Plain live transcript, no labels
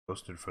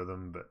posted for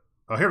them, but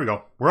oh, here we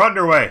go. We're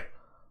underway.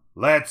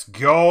 Let's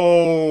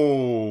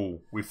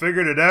go. We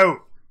figured it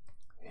out.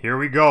 Here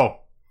we go.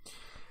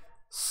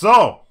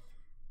 So,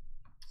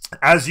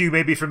 as you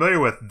may be familiar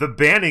with, the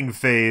banning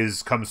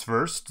phase comes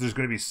first. There's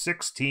going to be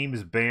 6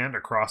 teams banned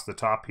across the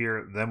top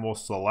here. Then we'll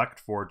select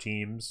 4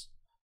 teams.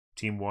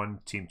 Team 1,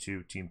 Team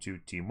 2, Team 2,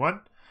 Team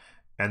 1.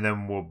 And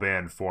then we'll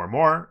ban 4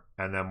 more.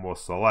 And then we'll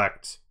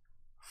select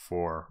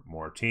 4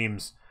 more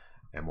teams.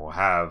 And we'll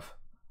have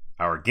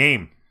our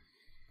game.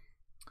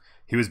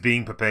 He was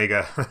being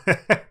Papega.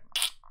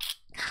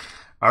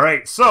 All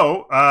right,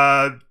 so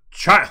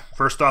China,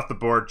 first off the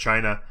board,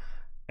 China.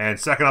 And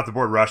second off the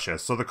board, Russia.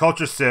 So the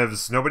culture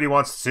civs, nobody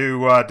wants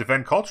to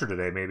defend culture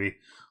today, maybe.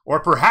 Or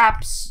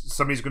perhaps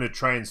somebody's going to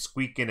try and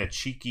squeak in a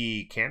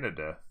cheeky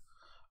Canada.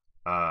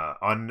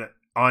 On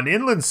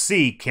Inland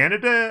Sea,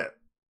 Canada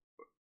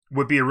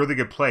would be a really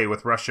good play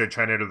with Russia and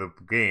China out of the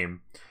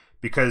game.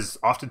 Because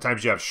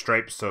oftentimes you have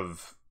stripes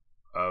of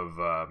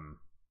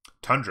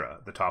tundra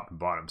at the top and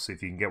bottom. So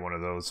if you can get one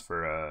of those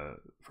for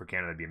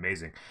Canada, it'd be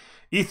amazing.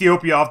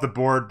 Ethiopia off the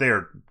board. They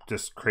are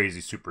just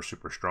crazy, super,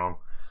 super strong.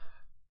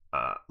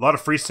 A lot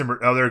of free simmer.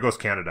 Oh, there goes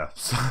Canada.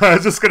 So I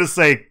was just going to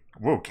say,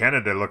 whoa,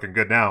 Canada looking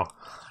good now.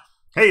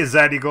 Hey,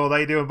 Zaddy Gold, how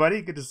you doing,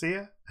 buddy? Good to see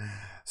you.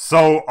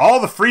 So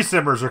all the free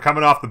simmers are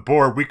coming off the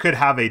board. We could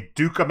have a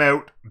duke 'em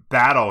out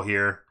battle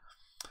here.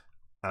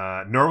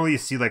 Normally you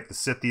see like the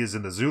Scythias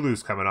and the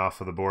Zulus coming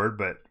off of the board,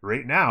 but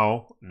right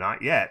now,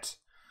 not yet.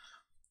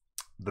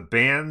 The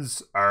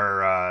bans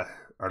are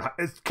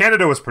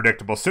Canada was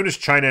predictable. As soon as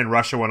China and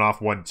Russia went off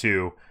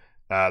 1-2,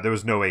 there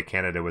was no way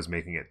Canada was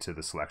making it to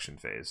the selection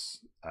phase.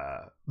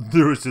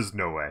 There was just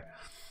no way.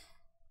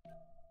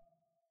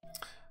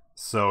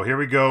 So here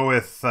we go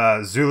with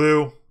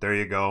Zulu. There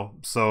you go.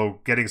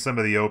 So getting some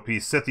of the OP.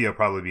 Scythia will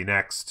probably be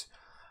next,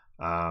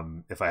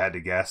 if I had to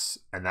guess.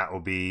 And that will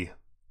be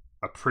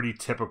a pretty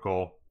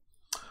typical,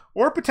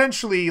 or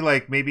potentially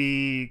like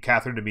maybe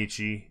Catherine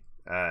D'Amici.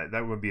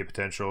 That would be a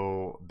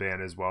potential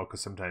ban as well,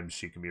 because sometimes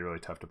she can be really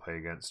tough to play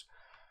against.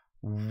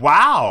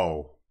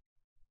 Wow.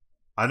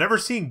 I've never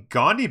seen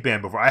Gandhi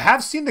banned before. I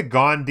have seen the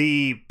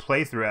Gandhi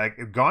playthrough.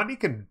 Like, Gandhi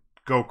can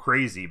go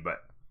crazy, but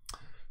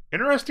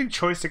interesting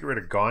choice to get rid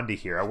of Gandhi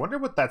here. I wonder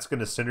what that's going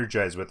to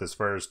synergize with as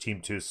far as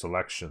Team 2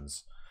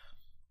 selections.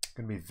 It's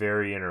going to be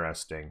very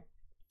interesting.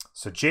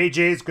 So JJ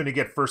is going to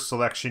get first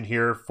selection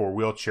here for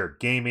Wheelchair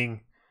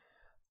Gaming.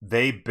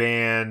 They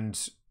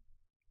banned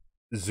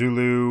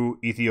Zulu,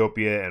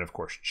 Ethiopia, and of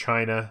course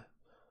China.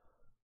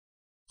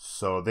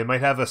 So they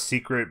might have a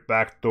secret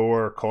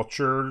backdoor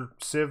culture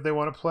civ they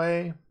want to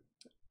play.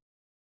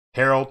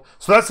 Herald.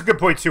 So that's a good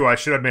point too. I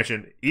should have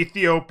mentioned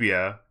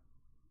Ethiopia.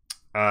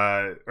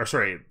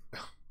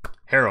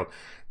 Herald.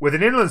 With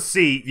an inland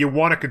sea, you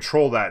want to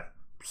control that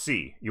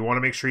sea. You want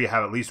to make sure you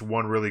have at least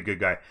one really good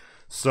guy.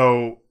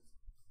 So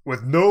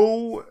with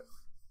no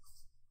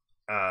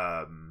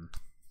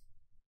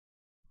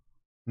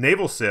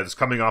naval civs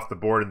coming off the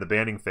board in the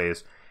banning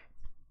phase,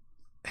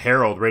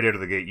 Herald right out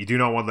of the gate. You do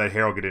not want to let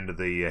Herald get into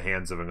the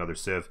hands of another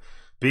civ.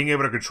 Being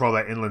able to control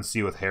that inland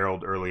sea with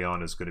Herald early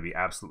on is going to be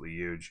absolutely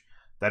huge.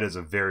 That is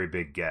a very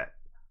big get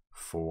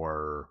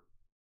for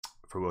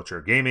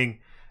Wheelchair Gaming.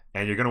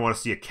 And you're going to want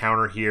to see a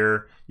counter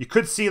here. You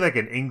could see like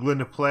an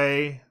England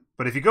play.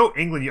 But if you go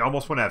England, you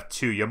almost want to have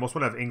 2. You almost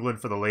want to have England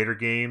for the later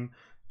game.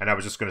 And I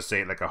was just going to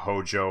say like a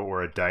Hojo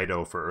or a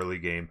Dido for early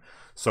game.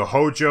 So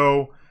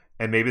Hojo,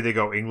 and maybe they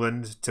go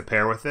England to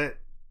pair with it.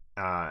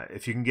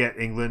 If you can get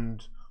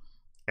England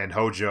and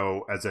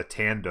Hojo as a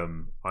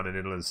tandem on an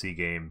inland sea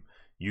game,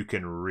 you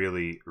can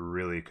really,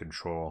 really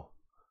control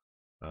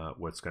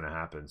what's going to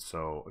happen.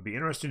 So it'd be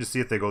interesting to see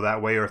if they go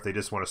that way or if they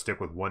just want to stick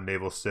with one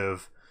naval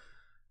civ.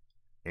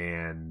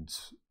 And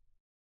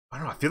I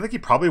don't know. I feel like you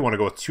probably want to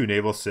go with 2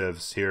 naval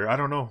civs here. I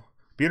don't know.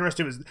 Be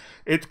interesting.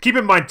 Keep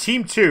in mind,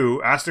 Team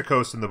 2,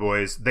 Astakos and the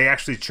boys, they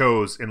actually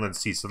chose inland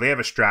sea, so they have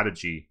a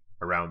strategy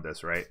around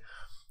this, right?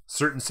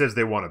 Certain civs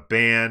they want to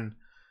ban,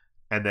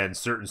 and then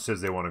certain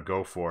civs they want to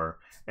go for.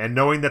 And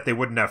knowing that they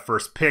wouldn't have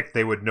first pick,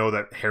 they would know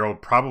that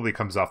Herald probably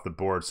comes off the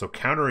board. So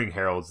countering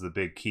Herald's the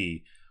big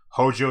key.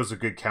 Hojo's a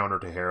good counter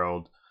to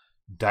Herald.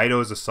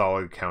 Dido's a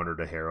solid counter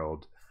to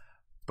Herald.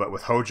 But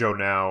with Hojo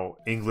now,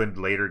 England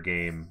later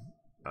game,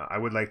 I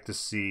would like to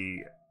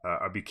see,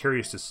 I'd be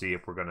curious to see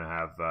if we're going to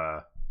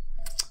have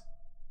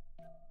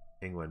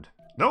England.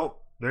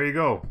 Nope. There you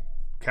go.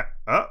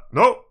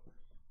 Nope.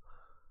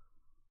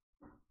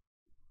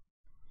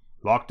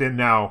 Locked in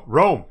now.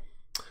 Rome.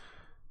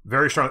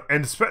 Very strong.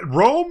 And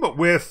Rome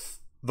with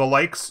the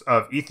likes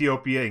of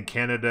Ethiopia and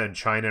Canada and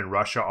China and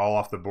Russia all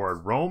off the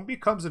board. Rome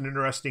becomes an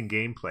interesting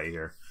gameplay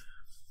here.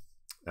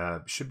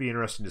 Should be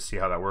interesting to see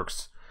how that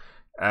works.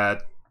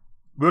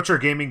 Wheelchair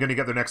Gaming going to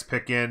get their next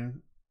pick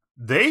in.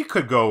 They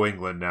could go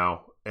England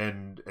now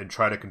and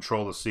try to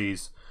control the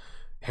seas.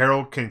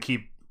 Herald can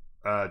keep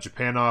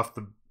Japan off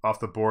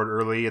the board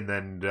early and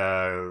then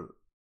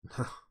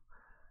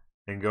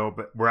and go.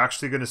 But we're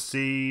actually going to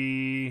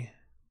see.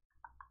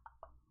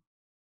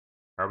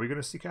 Are we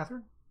going to see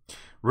Catherine?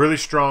 Really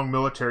strong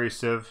military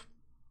civ.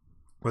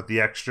 with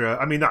the extra.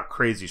 I mean, not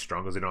crazy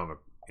strong because they don't have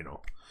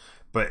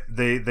but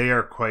they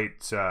are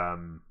quite.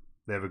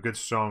 They have a good,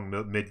 strong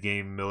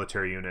mid-game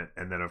military unit,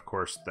 and then of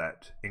course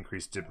that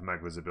increased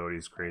diplomatic visibility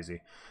is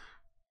crazy.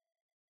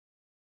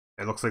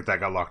 It looks like that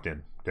got locked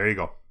in. There you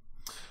go.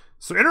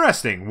 So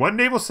interesting. 1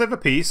 naval civ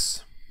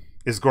apiece.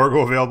 Is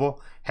Gorgo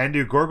available?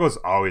 Hendu, Gorgo's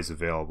always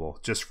available.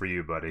 Just for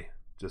you, buddy.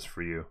 Just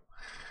for you.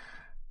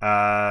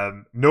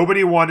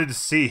 Nobody wanted to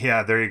see.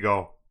 Yeah, there you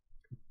go.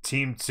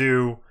 Team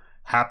 2.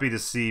 Happy to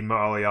see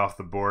Molly off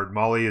the board.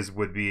 Molly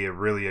would be a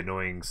really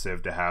annoying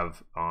civ to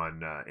have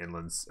on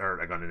inland, or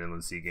like on an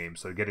inland sea game.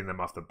 So getting them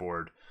off the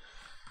board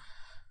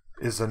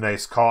is a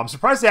nice call. I'm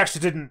surprised they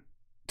actually didn't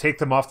take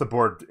them off the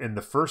board in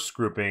the first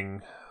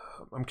grouping.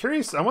 I'm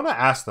curious. I want to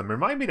ask them.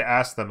 Remind me to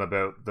ask them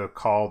about the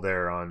call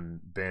there on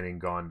banning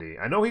Gandhi.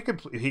 I know he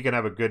can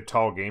have a good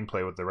tall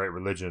gameplay with the right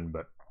religion,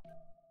 but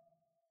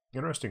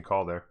interesting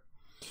call there.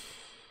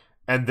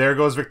 And there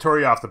goes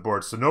Victoria off the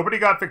board. So nobody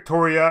got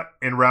Victoria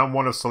in round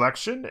 1 of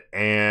selection,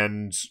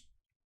 and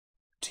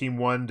Team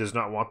 1 does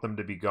not want them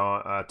to be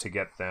gone to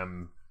get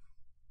them.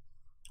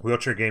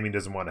 Wheelchair Gaming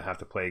doesn't want to have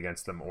to play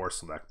against them or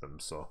select them,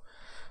 so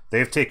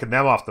they've taken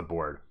them off the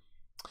board.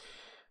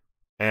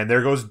 And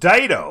there goes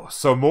Dido.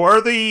 So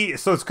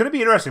so it's going to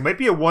be interesting. It might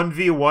be a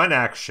 1v1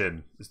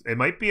 action. It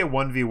might be a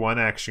 1v1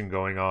 action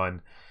going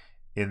on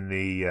in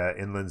the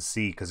inland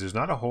sea, because there's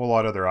not a whole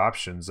lot of other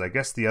options. I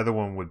guess the other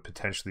one would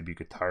potentially be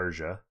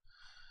Katarja.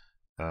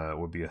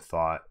 Would be a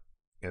thought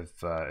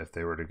if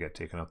they were to get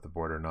taken off the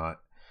board or not.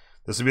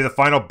 This will be the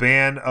final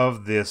ban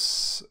of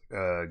this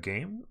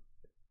game.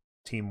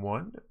 Team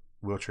 1,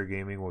 Wheelchair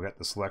Gaming, will get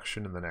the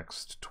selection in the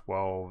next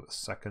 12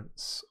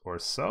 seconds or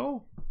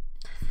so.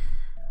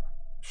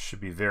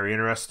 Should be very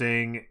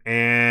interesting.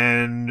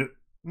 And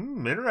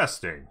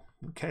interesting.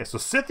 Okay, so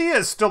Scythia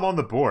is still on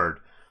the board.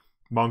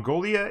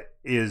 Mongolia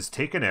is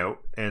taken out,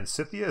 and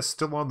Scythia is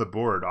still on the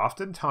board.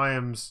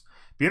 Oftentimes,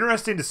 be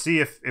interesting to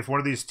see if one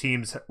of these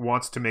teams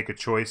wants to make a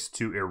choice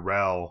to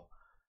irrel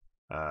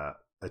a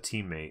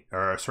teammate,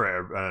 or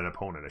sorry, an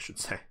opponent, I should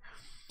say.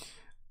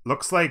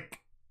 Looks like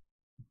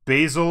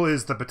Basil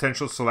is the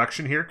potential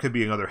selection here. Could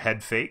be another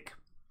head fake,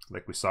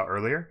 like we saw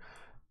earlier.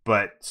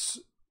 But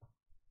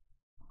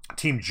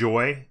Team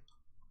Joy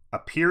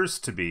appears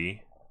to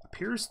be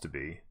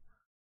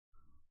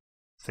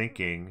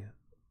thinking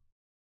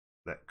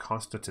that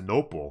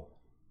Constantinople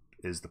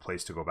is the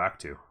place to go back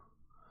to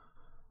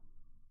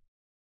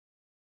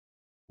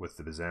with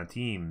the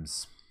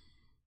Byzantines.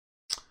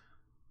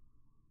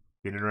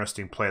 Be an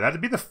interesting play.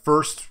 That'd be the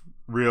first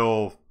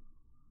real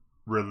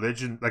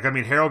religion. Like, I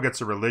mean, Harold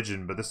gets a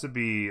religion, but this would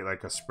be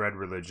like a spread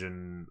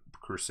religion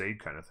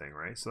crusade kind of thing,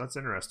 right? So that's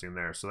interesting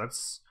there. So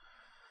that's,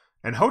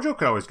 and Hojo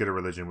could always get a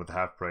religion with the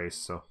half price.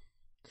 So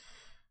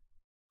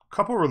a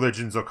couple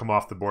religions will come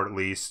off the board at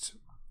least.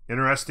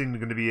 Interesting.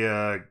 Going to be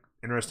a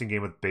interesting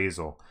game with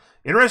Basil.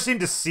 Interesting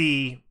to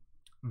see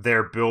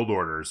their build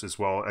orders as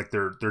well, like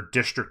their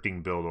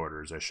districting build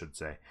orders, I should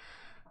say.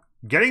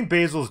 Getting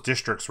Basil's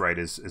districts right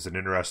is an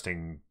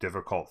interesting,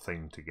 difficult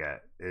thing to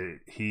get.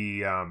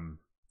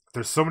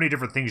 There's so many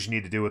different things you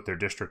need to do with their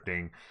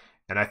districting,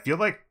 and I feel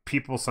like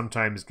people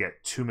sometimes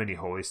get too many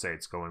holy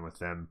sites going with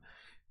them,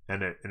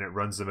 and it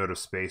runs them out of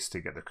space to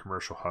get the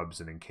commercial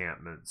hubs and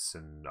encampments,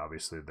 and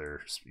obviously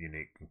their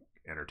unique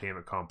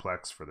entertainment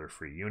complex for their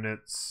free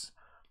units.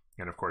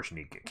 And of course, you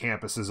need to get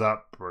campuses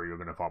up, or you're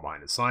going to fall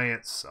behind in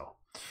science. So,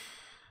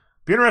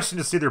 be interesting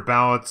to see their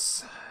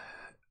balance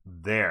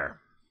there.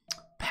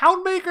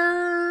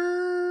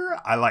 Poundmaker,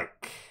 I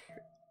like.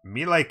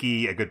 Me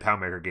likey a good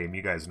Poundmaker game.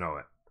 You guys know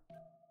it.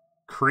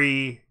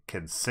 Cree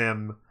can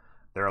sim.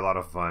 They're a lot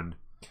of fun.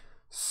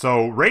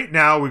 So right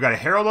now we got a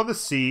Herald on the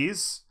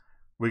Seas.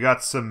 We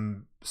got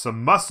some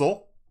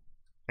muscle,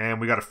 and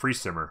we got a free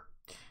simmer.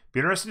 Be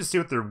interesting to see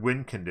what their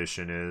win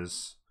condition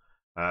is.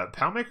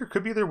 Poundmaker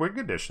could be their win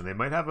condition. They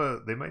might have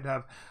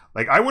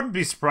like, I wouldn't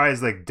be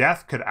surprised, like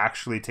Death could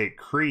actually take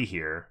Cree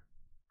here,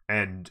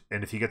 and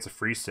if he gets a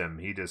free sim,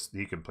 he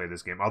can play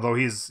this game. Although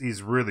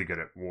he's really good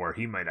at war,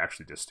 he might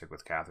actually just stick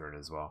with Catherine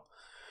as well.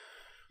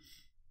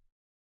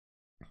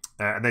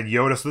 And then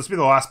Yoda. So this will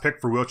be the last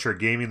pick for Wheelchair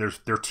Gaming.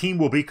 Their team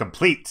will be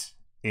complete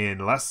in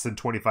less than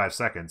 25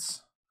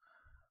 seconds.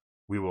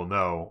 We will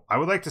know. I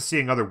would like to see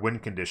another win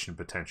condition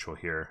potential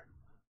here.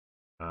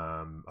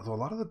 Although a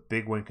lot of the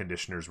big win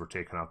conditioners were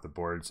taken off the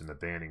boards in the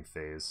banning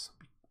phase.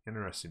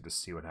 Interesting to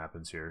see what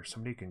happens here.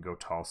 Somebody can go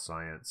tall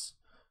science.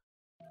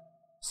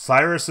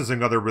 Cyrus is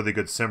another really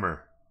good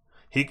simmer.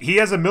 He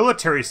has a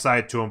military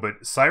side to him,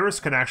 but Cyrus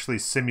can actually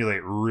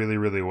simulate really,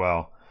 really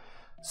well.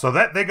 So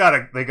that they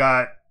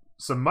got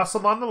some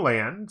muscle on the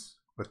land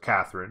with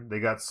Catherine. They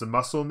got some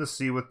muscle in the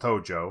sea with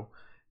Tojo.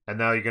 And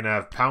now you're going to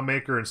have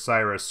Poundmaker and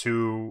Cyrus,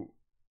 who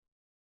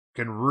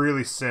can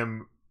really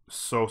sim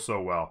so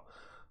well.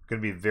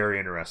 Going to be very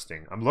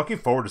interesting. I'm looking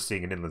forward to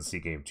seeing an Inland Sea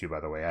game too,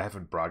 by the way. I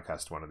haven't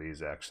broadcast one of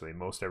these, actually.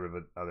 Most every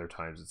other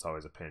times it's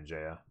always a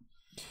Pangea.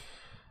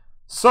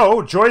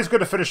 So, Joy's going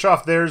to finish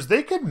off theirs.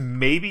 They could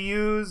maybe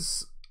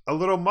use a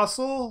little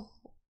muscle,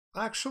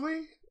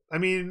 actually. I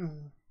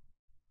mean,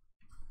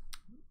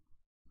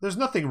 There's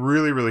nothing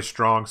really, really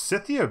strong.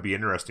 Scythia would be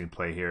interesting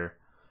play here.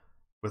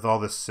 With all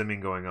this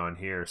simming going on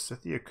here,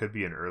 Scythia could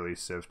be an early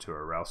Civ to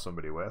arouse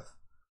somebody with.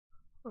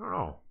 I don't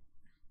know.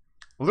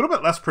 A little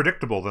bit less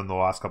predictable than the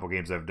last couple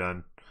games I've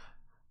done.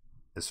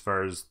 As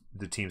far as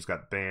the teams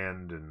got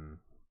banned and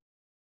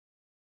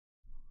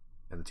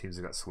the teams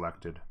that got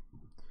selected.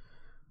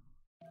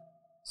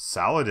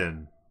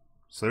 Saladin.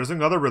 So there's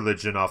another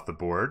religion off the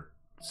board.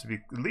 So be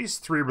at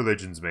least 3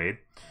 religions made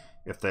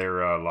if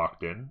they're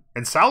locked in.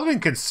 And Saladin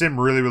can sim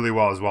really, really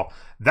well as well.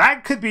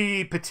 That could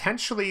be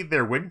potentially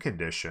their win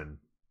condition.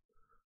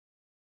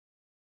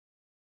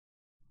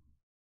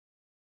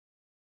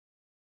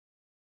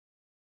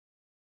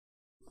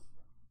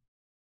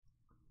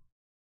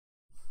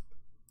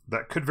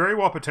 That could very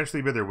well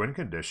potentially be their win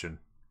condition.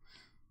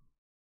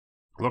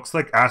 Looks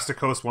like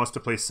Astikos wants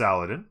to play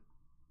Saladin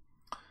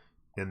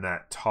in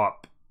that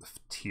top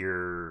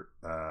tier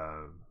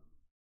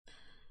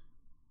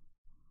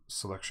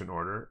selection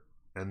order.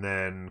 And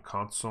then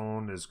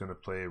Consone is going to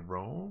play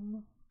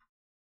Rome.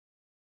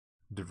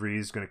 De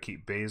Vries is going to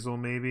keep Basil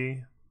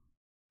maybe.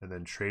 And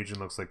then Trajan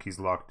looks like he's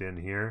locked in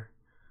here.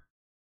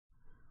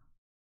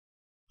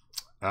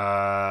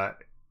 Hale...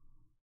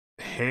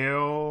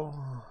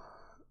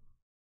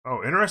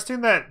 Oh,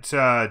 interesting that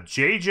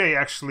JJ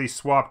actually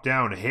swapped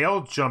down. Hale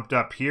jumped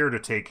up here to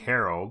take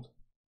Harold.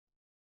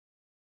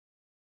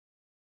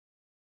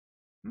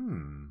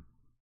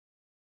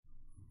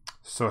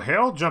 So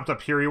Hale jumped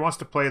up here. He wants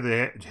to play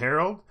the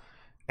Harold.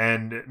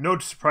 And no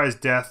surprise,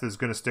 Death is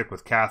going to stick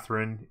with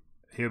Catherine.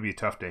 He'll be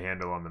tough to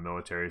handle on the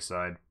military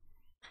side.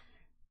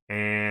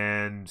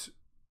 And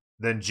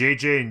then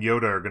JJ and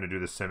Yoda are going to do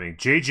the simming.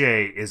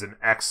 JJ is an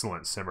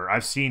excellent simmer.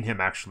 I've seen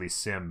him actually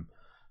sim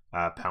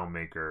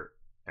Poundmaker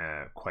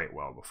quite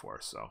well before,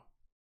 so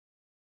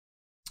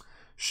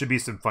should be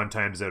some fun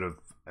times out of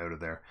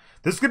there.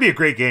 This is gonna be a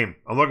great game.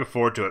 I'm looking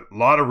forward to it. A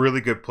lot of really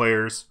good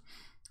players.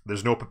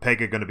 There's no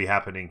Pepega going to be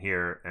happening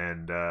here,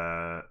 and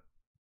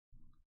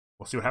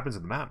we'll see what happens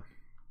in the map.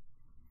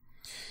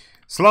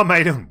 Slum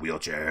item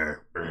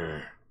wheelchair.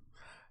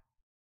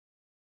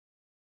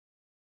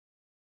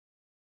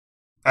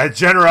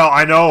 General,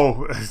 I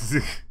know.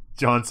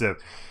 John Civ.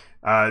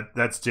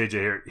 That's JJ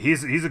here.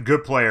 He's a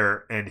good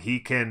player, and he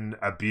can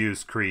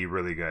abuse Kree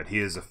really good. He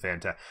is a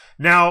fantastic.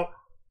 Now,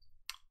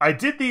 I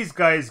did these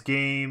guys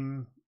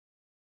game.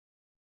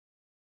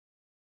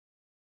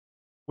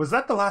 Was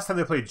that the last time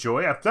they played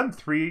Joy? I've done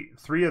three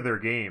of their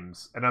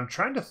games, and I'm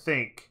trying to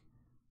think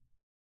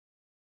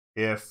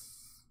if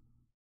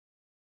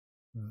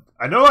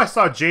I know I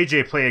saw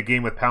JJ play a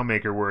game with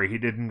Poundmaker where he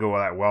didn't go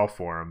that well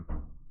for him.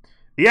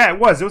 Yeah, it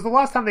was. It was the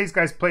last time these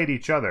guys played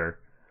each other.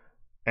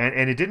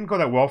 And it didn't go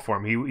that well for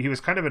him. He was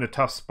kind of in a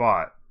tough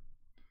spot.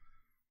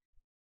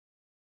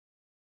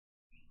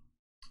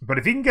 But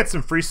if he can get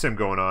some free sim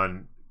going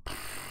on,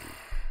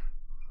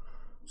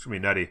 it's gonna be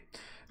nutty.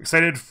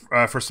 Excited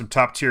for some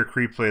top tier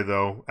Kree play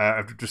though.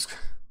 After just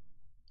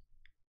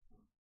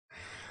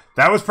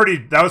that was pretty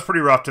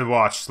rough to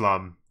watch,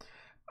 Slum.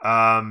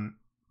 The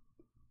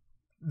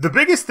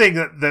biggest thing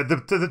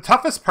the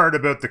toughest part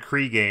about the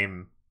Kree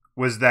game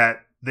was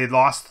that they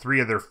lost 3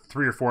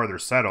 or 4 of their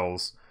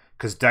settles.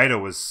 Because Dido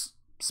was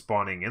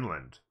spawning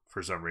inland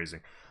for some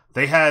reason.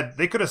 They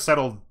could have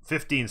settled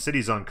 15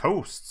 cities on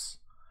coasts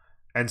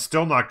and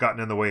still not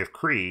gotten in the way of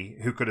Kree,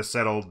 who could have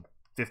settled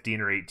 15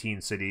 or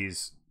 18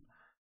 cities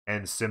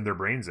and simmed their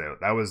brains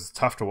out. That was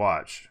tough to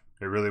watch.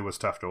 It really was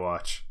tough to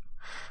watch.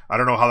 I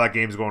don't know how that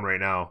game's going right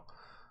now.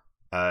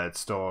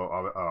 It's still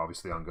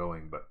obviously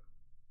ongoing, but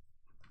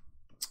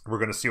we're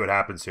going to see what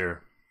happens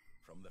here.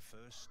 From the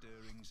first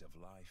stirrings of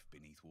life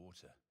beneath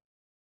water.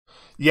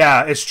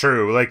 Yeah, it's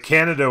true. Like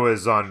Canada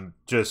was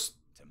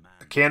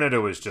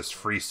just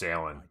free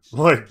sailing.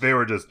 Like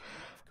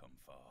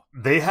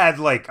they had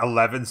like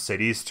 11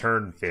 cities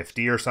turn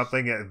 50 or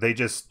something.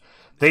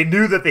 They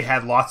knew that they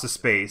had lots of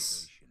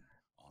space,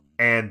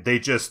 and they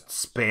just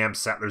spammed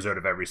settlers out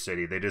of every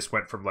city. They just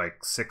went from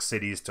like 6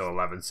 cities to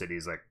 11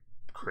 cities like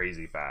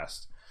crazy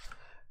fast,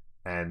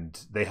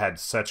 and they had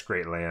such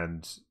great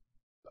land.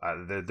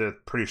 They're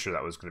pretty sure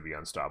that was going to be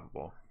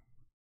unstoppable.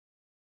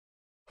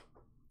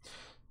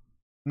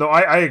 No,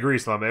 I agree,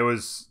 Slum. It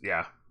was,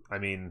 yeah. I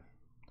mean,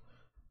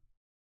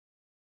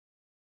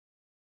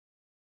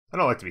 I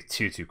don't like to be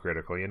too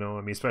critical, you know?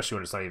 I mean, especially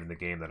when it's not even the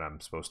game that I'm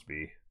supposed to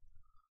be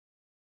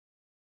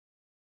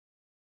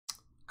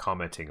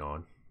commenting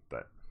on.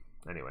 But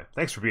anyway,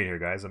 thanks for being here,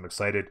 guys. I'm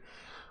excited.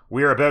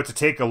 We are about to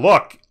take a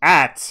look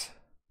at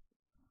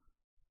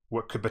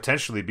what could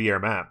potentially be our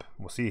map.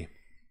 We'll see.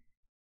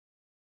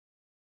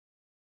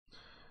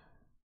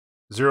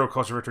 0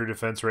 culture victory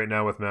defense right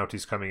now with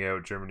Mounties coming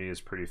out. Germany is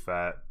pretty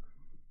fat.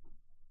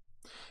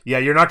 Yeah,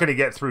 you're not going to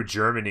get through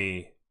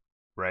Germany,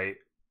 right?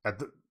 At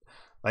the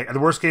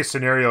worst case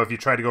scenario, if you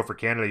try to go for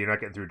Canada, you're not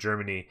getting through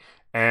Germany.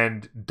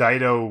 And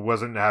Dido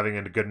wasn't having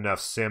a good enough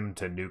sim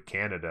to nuke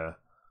Canada,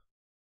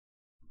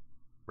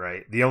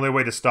 right? The only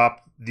way to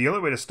stop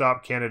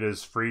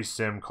Canada's free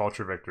sim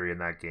culture victory in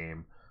that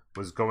game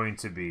was going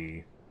to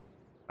be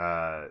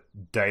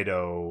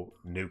Dido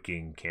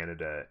nuking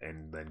Canada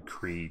and then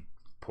Cree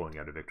pulling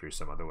out a victory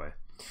some other way.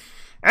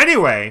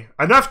 Anyway,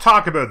 enough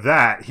talk about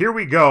that. Here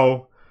we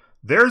go.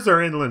 There's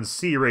our inland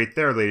sea right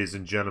there, ladies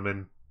and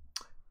gentlemen.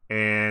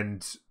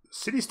 And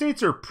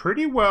city-states are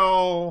pretty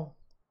well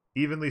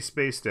evenly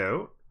spaced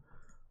out.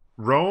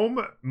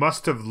 Rome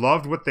must have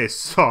loved what they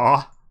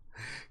saw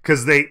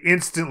because they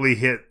instantly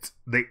hit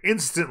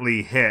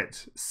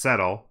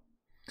settle.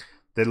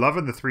 They love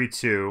in the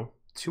 3-2.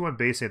 2-1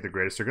 base ain't the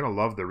greatest. They're gonna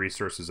love the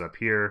resources up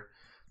here.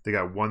 They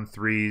got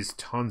 1-3s,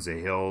 tons of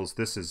hills.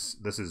 This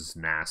is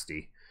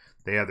nasty.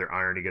 They have their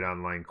iron to get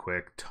online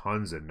quick.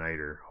 Tons of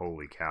niter.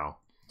 Holy cow.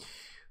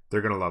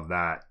 They're gonna love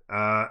that.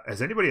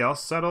 Has anybody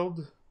else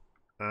settled?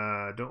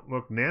 Don't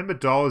look.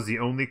 Nanmadol is the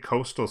only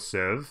coastal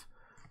civ.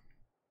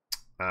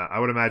 I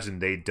would imagine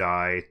they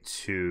die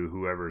to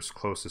whoever's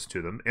closest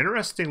to them.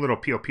 Interesting little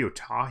Pio Pio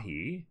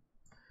Tahi.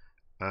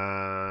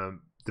 The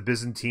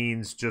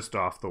Byzantines just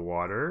off the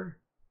water.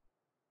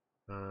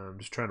 I'm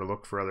just trying to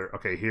look for other...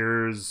 Okay,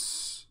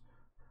 here's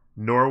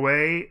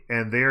Norway,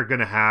 and they're going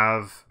to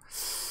have...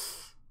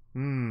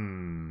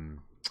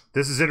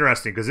 This is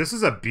interesting, because this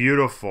is a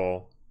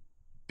beautiful,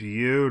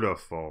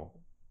 beautiful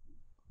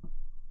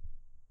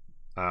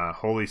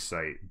holy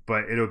site,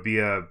 but it'll be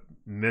a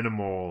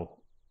minimal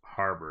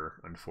harbor,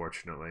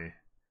 unfortunately.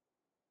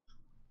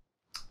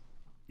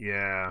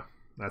 Yeah,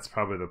 that's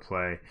probably the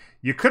play.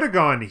 You could have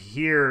gone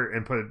here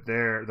and put it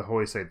there, the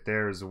holy site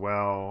there as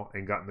well,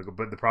 and gotten the.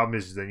 But the problem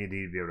is then you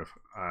need to be able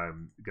to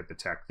get the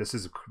tech. This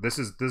is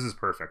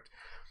perfect.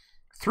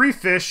 3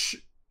 fish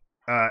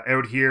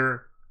out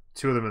here,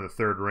 2 of them in the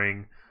 3rd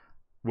ring,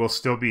 will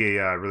still be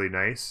really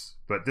nice.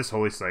 But this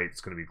holy site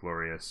is going to be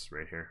glorious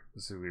right here.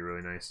 This is going to be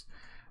really nice.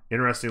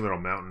 Interesting little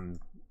mountain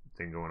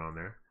thing going on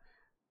there.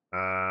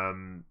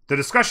 The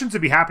discussions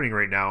would be happening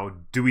right now.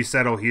 Do we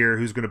settle here?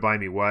 Who's going to buy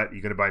me what?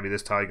 You going to buy me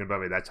this tile? You going to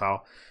buy me that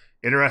tile?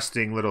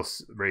 Interesting little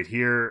right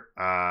here.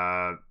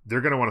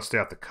 They're going to want to stay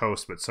off the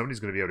coast, but somebody's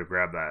going to be able to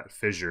grab that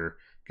fissure,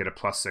 get a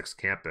 +6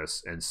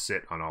 campus, and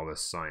sit on all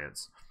this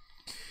science.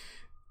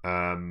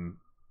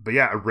 But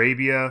yeah,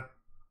 Arabia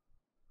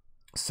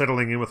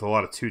settling in with a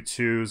lot of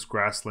 2-2s,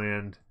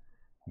 grassland,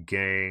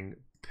 gang.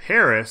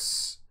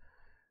 Paris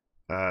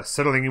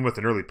settling in with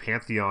an early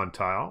Pantheon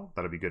tile.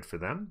 That'll be good for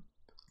them.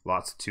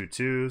 Lots of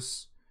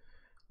 2-2s.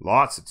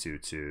 Lots of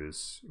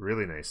 2-2s.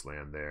 Really nice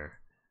land there.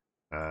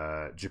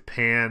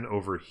 Japan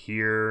over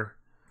here.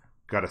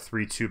 Got a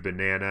 3-2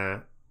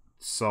 banana.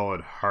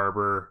 Solid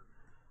harbor.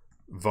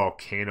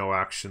 Volcano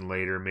action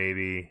later,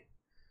 maybe.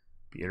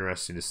 Be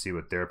interesting to see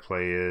what their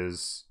play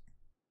is.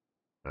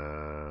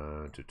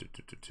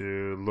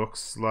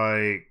 Looks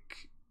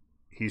like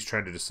he's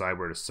trying to decide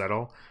where to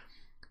settle.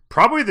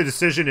 Probably the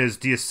decision is,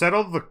 do you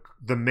settle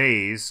the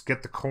maize,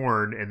 get the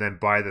corn, and then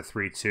buy the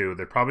 3-2?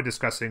 They're probably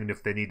discussing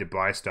if they need to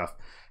buy stuff.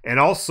 And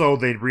also,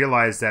 they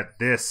realize that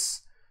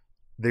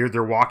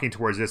they're walking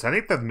towards this. I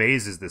think the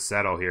maize is the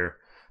settle here.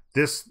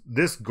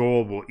 This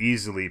gold will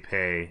easily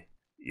pay.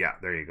 Yeah,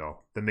 there you go.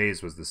 The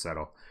maize was the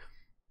settle.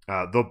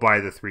 They'll buy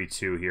the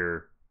 3-2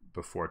 here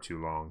before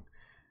too long.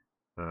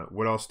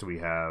 What else do we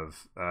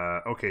have?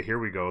 Okay, here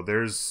we go.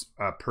 There's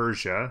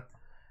Persia.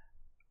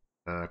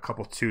 A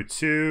couple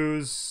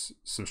 2-2s,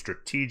 some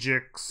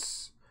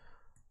strategics.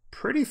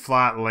 Pretty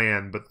flat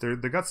land, but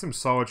they got some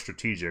solid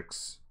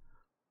strategics.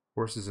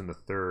 Horses in the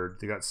 3rd.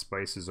 They got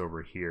spices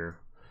over here.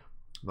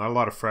 Not a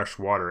lot of fresh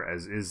water,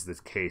 as is the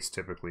case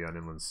typically on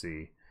inland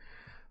sea.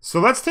 So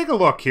let's take a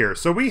look here.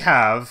 So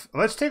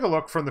let's take a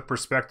look from the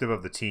perspective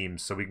of the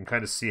teams so we can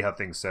kind of see how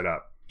things set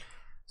up.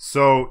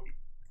 So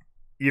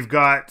you've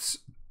got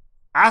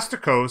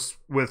Astakos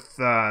with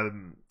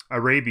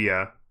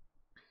Arabia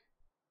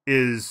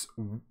is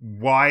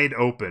wide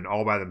open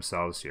all by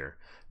themselves here.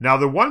 Now,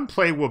 the one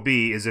play will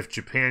be is if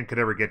Japan could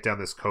ever get down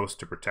this coast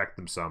to protect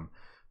them some.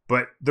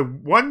 But the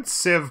one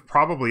civ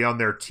probably on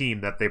their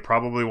team that they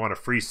probably want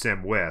to free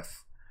sim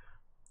with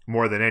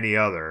more than any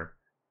other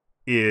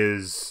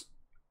is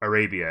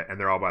Arabia, and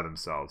they're all by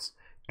themselves.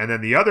 And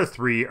then the other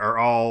 3 are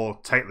all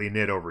tightly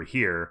knit over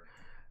here.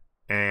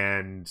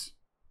 And,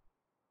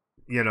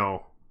 you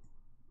know,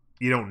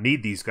 you don't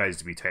need these guys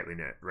to be tightly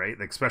knit, right?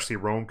 Like, especially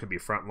Rome could be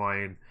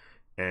frontline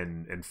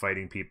and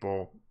fighting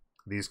people.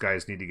 These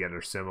guys need to get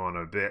their sim on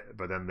a bit,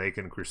 but then they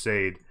can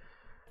crusade.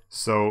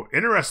 So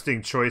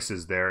interesting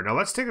choices there. Now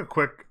let's take a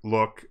quick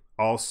look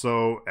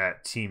also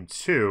at Team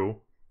 2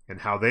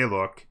 and how they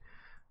look.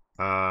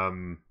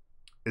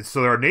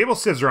 So our naval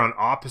civs are on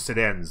opposite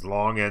ends,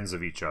 long ends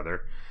of each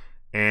other.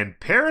 And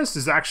Paris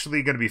is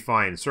actually going to be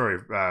fine. Sorry,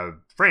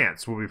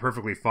 France will be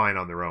perfectly fine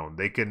on their own.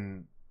 They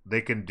can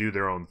do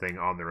their own thing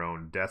on their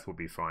own. Death will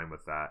be fine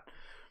with that.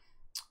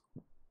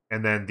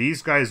 And then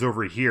these guys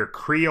over here,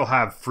 Cree will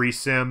have free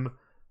sim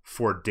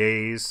for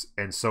days.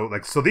 And so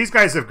these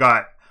guys have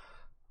got,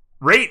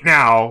 right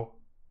now,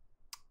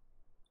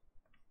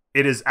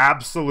 it is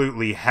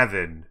absolutely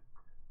heaven.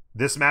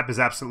 This map is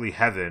absolutely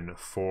heaven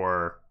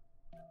for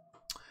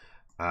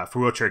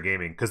wheelchair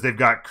gaming. Because they've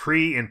got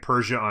Cree and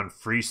Persia on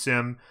free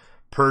sim.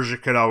 Persia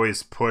could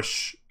always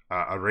push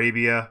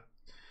Arabia.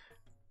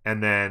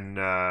 And then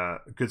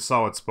good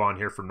solid spawn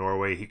here for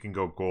Norway. He can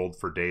go gold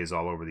for days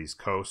all over these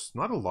coasts.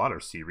 Not a lot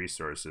of sea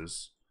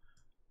resources.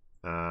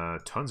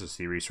 Tons of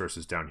sea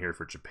resources down here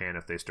for Japan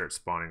if they start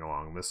spawning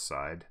along this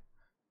side.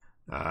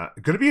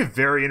 Going to be a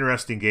very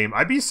interesting game.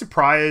 I'd be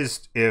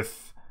surprised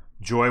if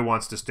Joy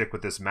wants to stick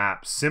with this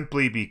map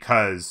simply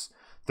because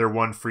they're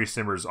one free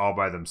simmers all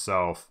by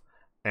themselves,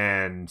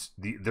 and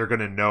they're going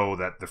to know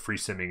that the free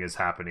simming is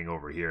happening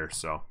over here.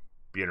 So,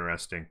 be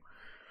interesting.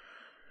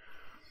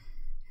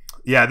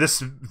 Yeah,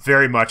 this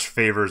very much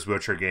favors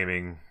Wheelchair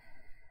Gaming.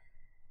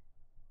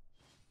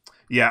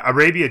 Yeah,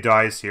 Arabia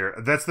dies here.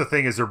 That's the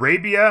thing, is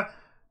Arabia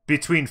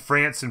between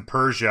France and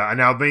Persia. And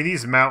now, I mean,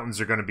 these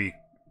mountains are going to be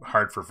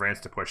hard for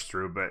France to push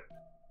through, but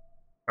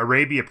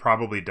Arabia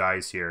probably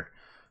dies here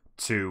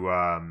to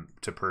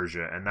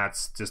Persia, and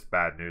that's just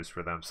bad news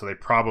for them. So they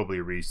probably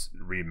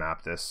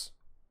remap this.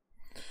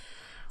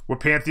 What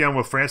Pantheon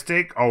will France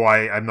take? Oh,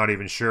 I'm not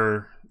even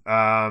sure.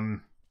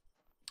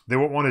 They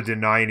won't want to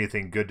deny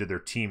anything good to their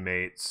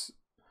teammates.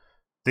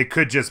 They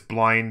could just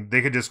blind.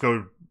 They could just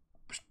go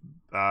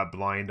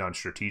blind on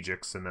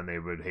strategics, and then they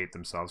would hate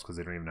themselves because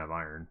they don't even have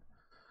iron.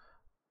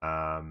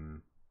 I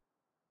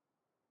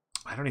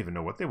don't even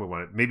know what they would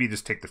want. Maybe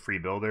just take the free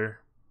builder.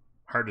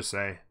 Hard to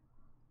say.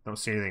 Don't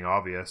see anything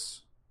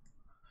obvious.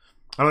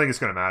 I don't think it's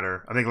going to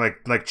matter. I think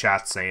like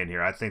chat's saying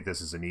here, I think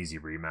this is an easy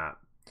remap.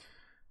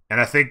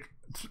 And I think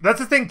that's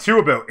the thing too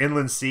about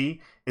Inland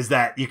Sea, is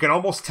that you can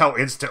almost tell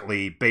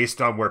instantly based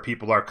on where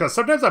people are. Because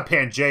sometimes on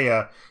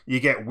Pangaea,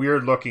 you get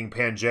weird looking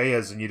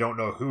Pangaeas and you don't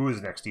know who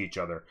is next to each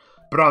other.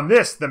 But on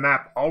this, the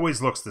map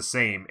always looks the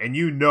same. And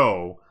you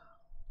know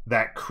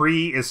that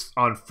Cree is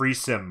on free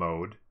sim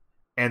mode,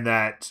 and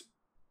that,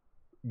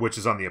 which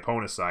is on the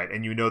opponent's side,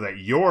 and you know that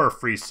your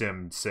free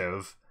sim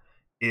Civ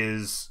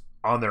is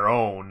on their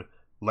own,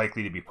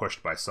 likely to be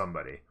pushed by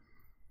somebody.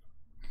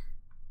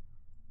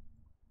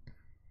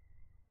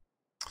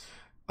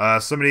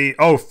 Free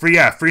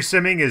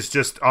simming is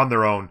just on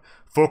their own,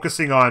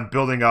 focusing on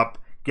building up,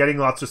 getting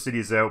lots of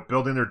cities out,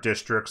 building their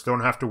districts, don't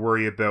have to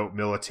worry about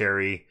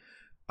military.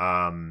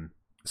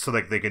 So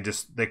like they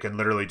can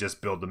literally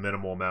just build the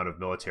minimal amount of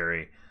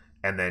military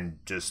and then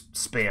just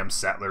spam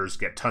settlers,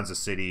 get tons of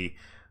city,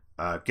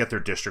 get their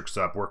districts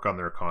up, work on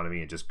their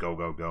economy, and just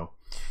go.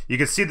 You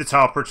can see the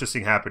tile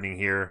purchasing happening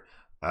here,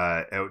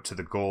 out to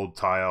the gold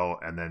tile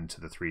and then to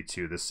the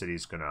 3-2. This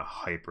city's gonna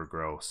hyper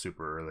grow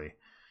super early.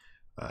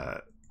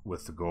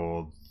 With the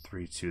gold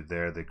 3-2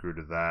 there, they grew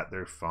to that.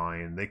 They're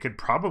fine. They could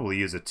probably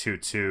use a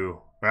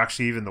 2-2, or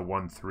actually even the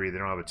 1-3. They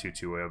don't have a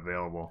 2-2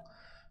 available.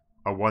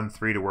 A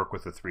 1-3 to work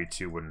with the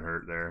 3-2 wouldn't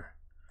hurt there.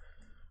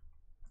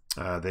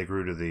 They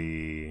grew to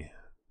the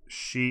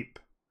sheep.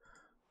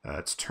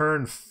 It's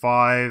turn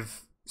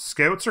 5.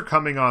 Scouts are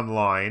coming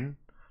online.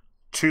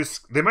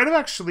 They might have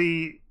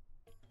actually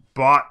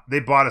bought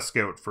a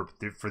scout for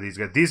these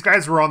guys. These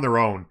guys were on their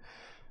own.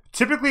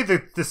 Typically,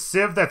 the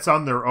Civ that's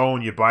on their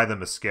own, you buy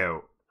them a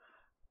scout.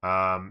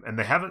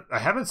 And I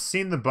haven't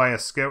seen them buy a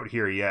scout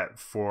here yet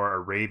for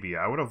Arabia.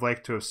 I would have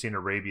liked to have seen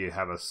Arabia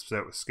have a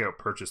scout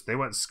purchase. They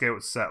went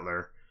scout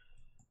settler.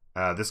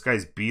 This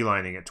guy's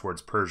beelining it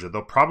towards Persia.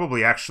 They'll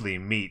probably actually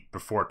meet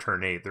before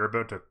turn 8.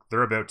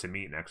 They're about to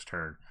meet next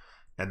turn,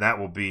 and that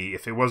will be,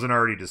 if it wasn't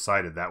already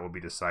decided, that will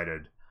be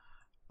decided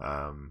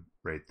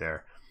right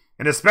there.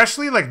 And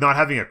especially like not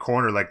having a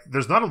corner, like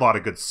there's not a lot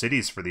of good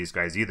cities for these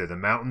guys either. The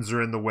mountains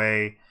are in the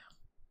way,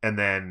 and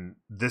then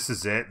this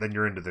is it. Then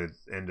you're into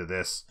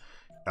this.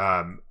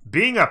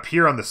 Being up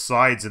here on the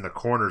sides and the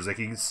corners, like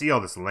you can see all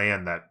this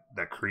land that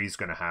Kree's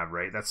gonna have,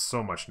 right? That's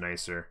so much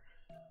nicer.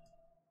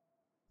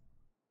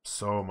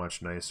 So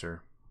much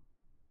nicer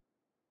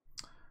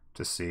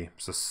to see.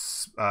 So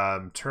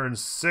turn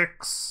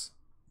 6.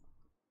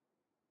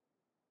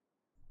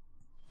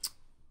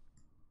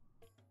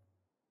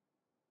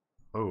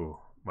 Oh,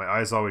 my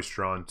eye's always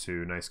drawn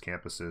to nice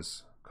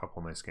campuses. A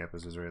couple nice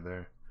campuses right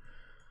there.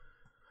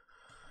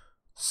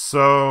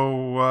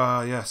 So,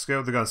 yeah,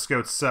 they're going to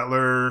scout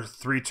settler.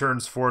 3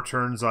 turns, 4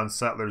 turns on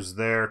settlers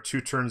there.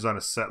 2 turns on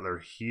a settler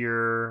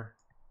here.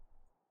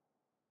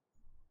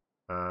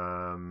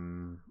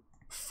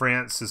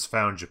 France has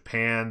found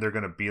Japan. They're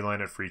going to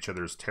beeline it for each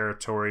other's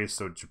territory.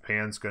 So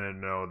Japan's going to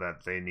know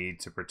that they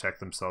need to protect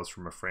themselves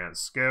from a France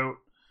scout.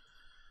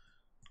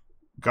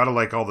 Gotta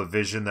like all the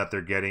vision that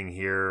they're getting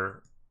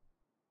here.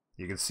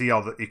 You can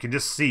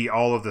just see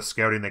all of the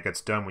scouting that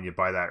gets done when you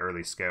buy that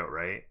early scout,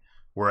 right?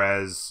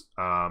 Whereas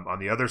on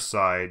the other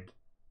side,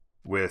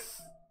 with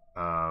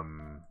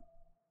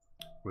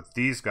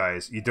these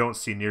guys, you don't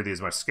see nearly as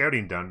much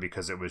scouting done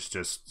because it was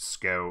just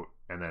scout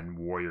and then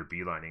warrior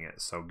beelining it.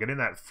 So getting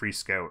that free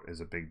scout is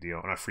a big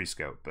deal. Not free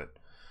scout, but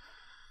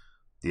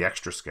the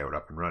extra scout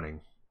up and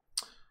running.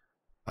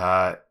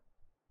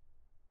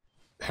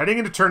 Heading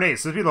into turn 8,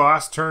 so this will be the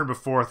last turn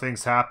before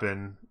things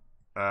happen.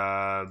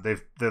 They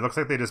looks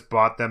like they just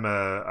bought them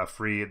a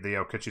free the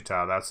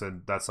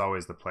Okichita. That's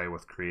always the play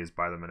with Kree, is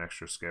buy them an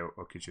extra scout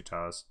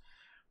Okichitas,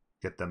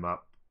 get them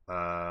up.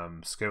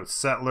 Scout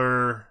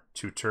settler,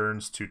 2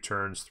 turns, 2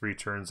 turns, 3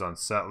 turns on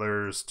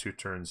settlers, 2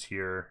 turns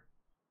here.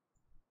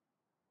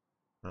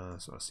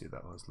 So let's see,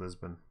 that was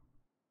Lisbon.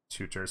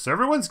 2 turns. So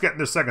everyone's getting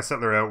their second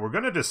settler out. We're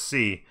going to just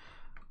see.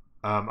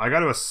 I got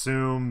to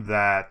assume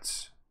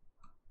that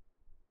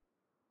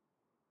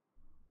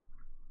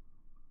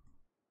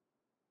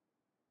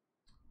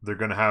they're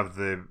going to have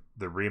the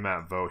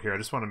remap vote here. I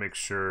just want to make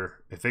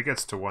sure. If it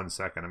gets to 1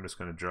 second, I'm just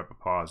going to drop a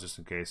pause just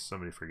in case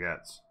somebody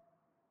forgets.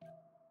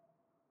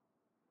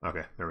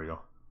 Okay, there we go.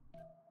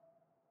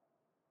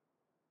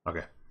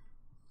 Okay.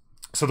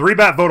 So the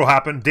remap vote will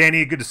happen.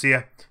 Danny, good to see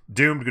you.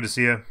 Doomed, good to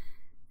see you.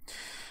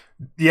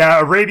 Yeah,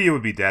 Arabia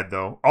would be dead,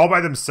 though. All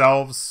by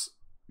themselves.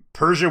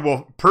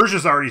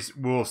 Persia's already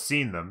will have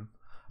seen them.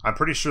 I'm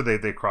pretty sure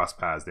they cross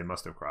paths. They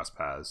must have crossed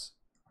paths.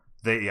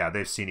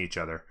 They've seen each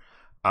other.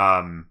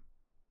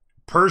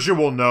 Persia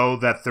will know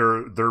that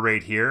they're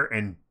right here,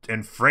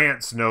 and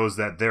France knows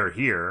that they're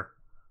here,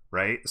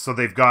 right? So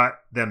they've got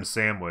them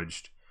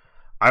sandwiched.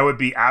 I would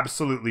be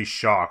absolutely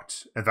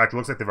shocked. In fact, it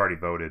looks like they've already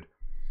voted.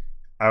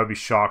 I would be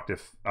shocked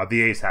if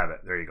the A's have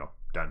it. There you go.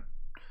 Done.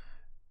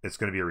 It's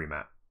going to be a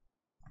rematch.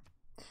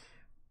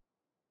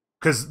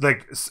 Because,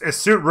 like, as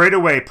soon right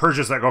away,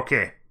 Persia's like,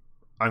 okay,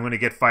 I'm going to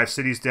get 5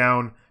 cities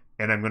down,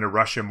 and I'm going to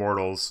rush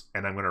Immortals,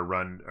 and I'm going to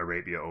run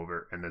Arabia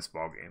over in this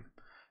ball game.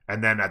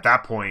 And then at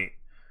that point,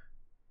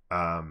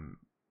 yeah,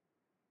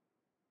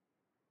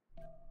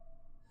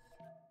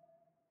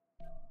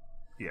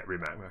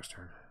 rematch next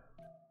turn.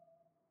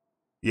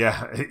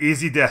 Yeah,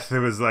 easy death. It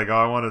was like, oh,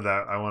 I wanted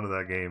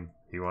that game.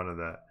 He wanted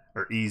that.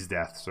 Or ease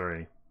death,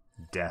 sorry.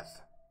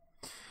 Death.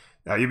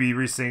 You'll be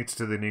resynced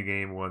to the new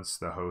game once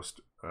the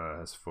host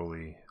has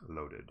fully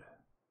loaded.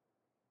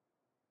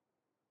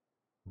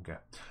 Okay.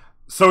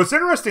 So it's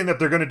interesting that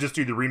they're going to just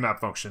do the remap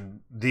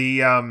function. The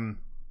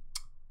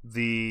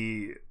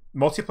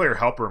multiplayer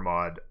helper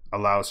mod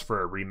allows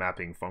for a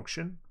remapping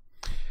function.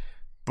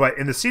 But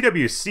in the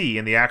CWC,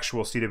 in the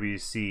actual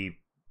CWC,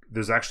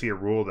 there's actually a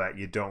rule that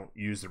you don't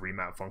use the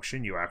remap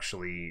function. You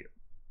actually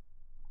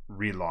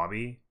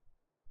re-lobby.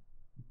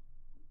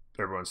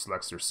 Everyone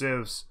selects their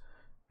civs,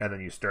 and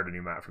then you start a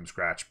new map from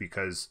scratch,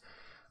 because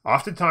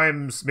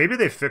oftentimes, maybe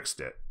they fixed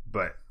it,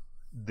 but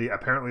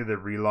apparently the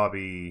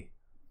re-lobby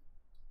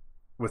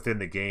within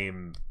the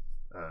game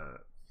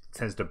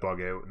tends to bug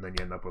out, and then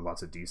you end up with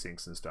lots of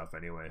desyncs and stuff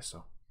anyway.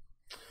 So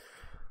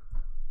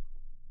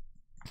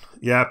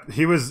yeah,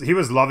 he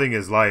was loving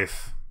his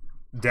life.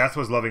 Death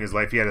was loving his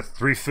life. He had a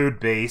 3 food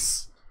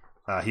base.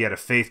 He had a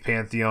faith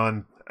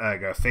pantheon.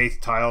 Got a faith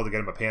tile to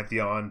get him a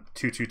pantheon.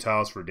 2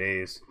 tiles for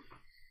days.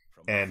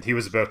 And he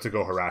was about to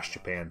go harass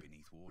Japan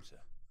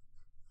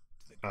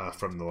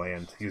from the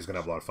land. He was going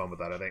to have a lot of fun with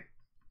that, I think.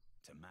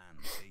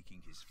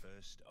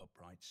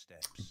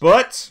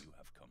 But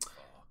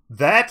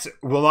that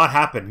will not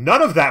happen.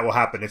 None of that will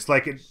happen. It's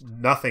like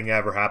nothing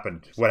ever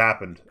happened. What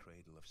happened?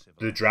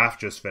 The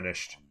draft just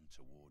finished.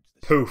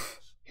 Poof.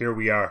 Here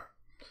we are.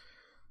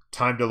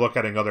 Time to look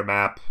at another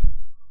map.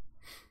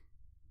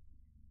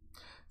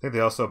 I think they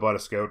also bought a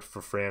scout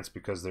for France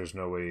because there's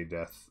no way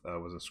Death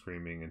wasn't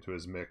screaming into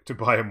his mic to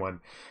buy him one.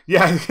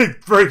 Yeah,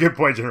 very good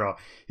point, General.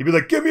 He'd be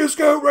like, give me a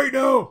scout right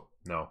now.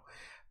 No.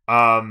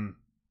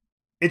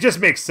 It just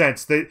makes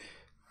sense. That,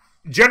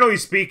 generally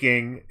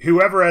speaking,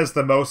 whoever has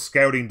the most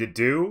scouting to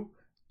do,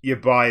 you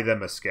buy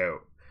them a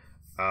scout.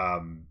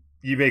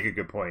 You make a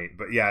good point.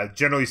 But yeah,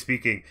 generally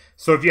speaking,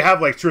 so if you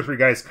have like 2 or 3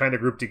 guys kind of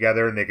grouped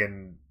together and they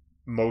can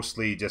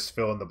mostly just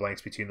fill in the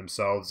blanks between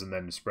themselves and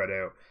then spread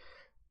out,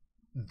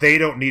 they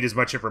don't need as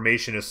much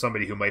information as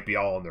somebody who might be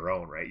all on their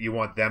own, right? You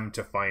want them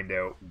to find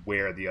out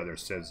where the other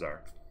civs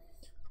are.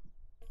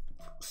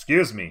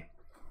 Excuse me.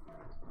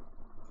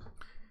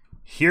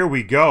 Here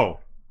we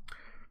go.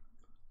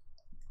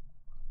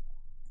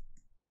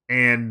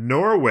 And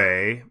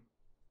Norway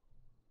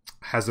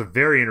has a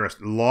very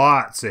interesting,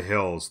 lots of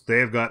hills.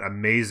 They've got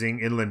amazing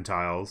inland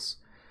tiles.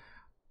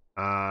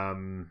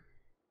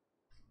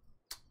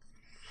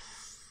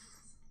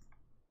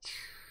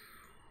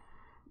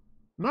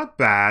 Not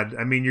bad.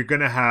 I mean, you're going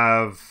to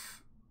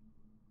have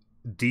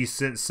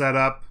decent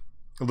setup.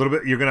 A little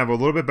bit. You're going to have a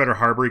little bit better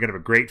harbor. You're going to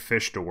have a great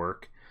fish to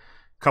work.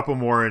 A couple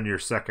more in your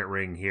second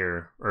ring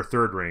here, or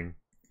third ring.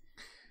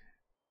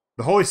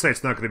 The holy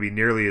site's not going to be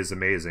nearly as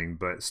amazing,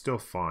 but still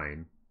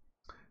fine.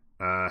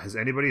 Has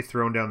anybody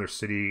thrown down their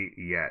city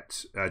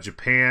yet?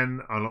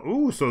 Japan on.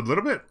 Ooh, so a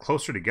little bit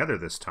closer together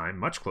this time.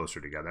 Much closer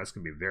together. That's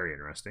going to be very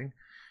interesting.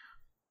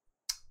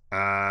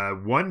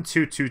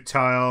 1/2/2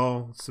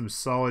 tile, some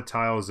solid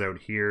tiles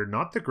out here.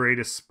 Not the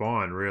greatest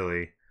spawn,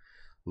 really.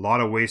 A lot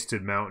of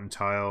wasted mountain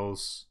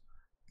tiles.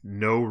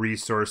 No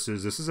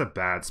resources. This is a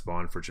bad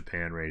spawn for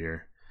Japan right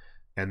here,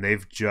 and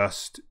they've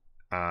just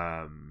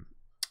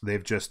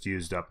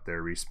used up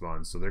their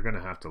respawn, so they're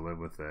gonna have to live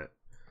with it.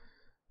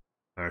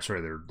 Sorry,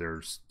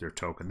 their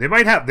token. They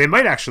might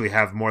actually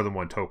have more than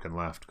 1 token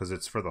left because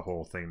it's for the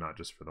whole thing, not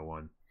just for the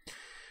one.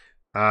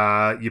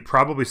 You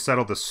probably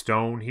settled the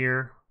stone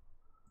here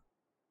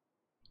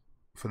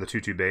for the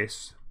 2/2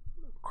 base.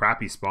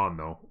 Crappy spawn,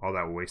 though. All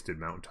that wasted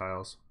mountain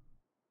tiles.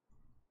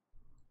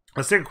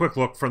 Let's take a quick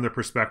look from the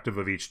perspective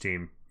of each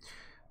team.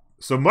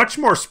 So much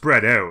more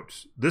spread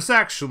out. This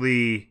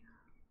actually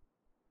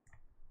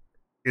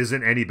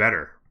isn't any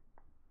better.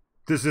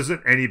 This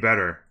isn't any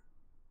better.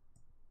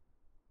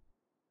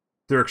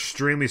 They're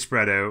extremely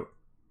spread out.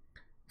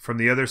 From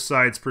the other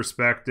side's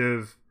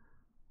perspective,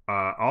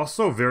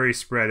 also very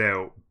spread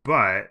out,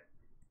 but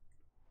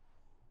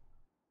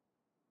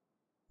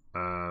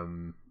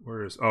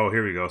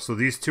here we go. So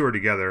these two are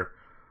together.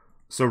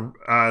 So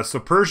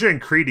Persia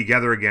and Crete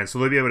together again. So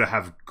they'll be able to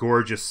have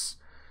gorgeous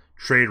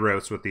trade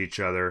routes with each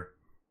other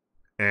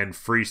and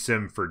free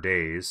sim for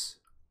days,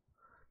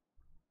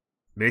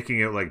 making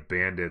it like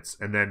bandits.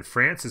 And then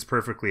France is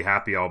perfectly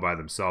happy all by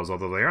themselves,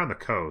 although they are on the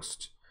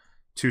coast.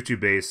 2-2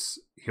 base.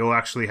 He'll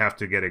actually have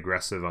to get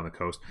aggressive on the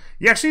coast.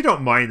 You actually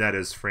don't mind that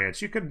as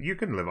France. You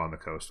can live on the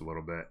coast a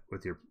little bit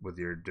with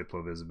your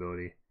Diplo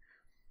visibility.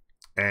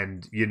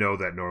 And you know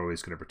that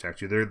Norway's going to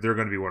protect you. They're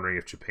going to be wondering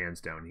if Japan's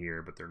down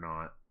here, but they're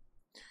not.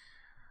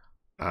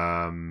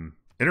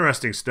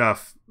 Interesting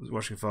stuff. I was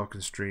watching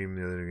Falcon stream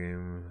the other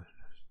game.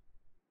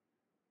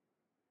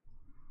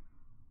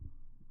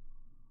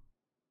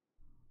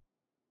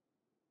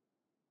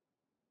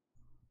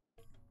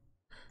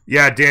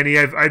 Yeah, Danny,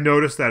 I've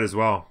noticed that as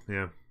well.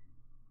 Yeah.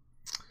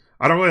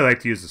 I don't really like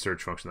to use the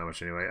search function that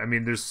much anyway. I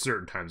mean, there's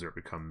certain times where it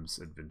becomes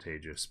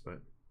advantageous, but...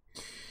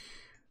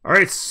 All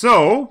right,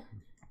 so...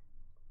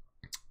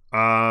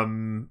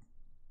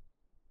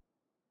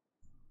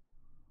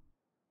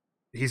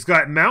 he's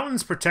got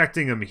mountains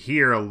protecting him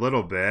here a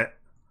little bit.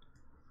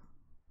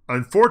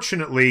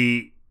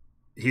 Unfortunately,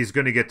 he's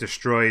going to get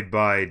destroyed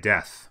by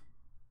death.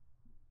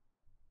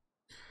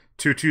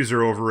 2-2s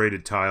are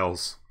overrated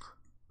tiles.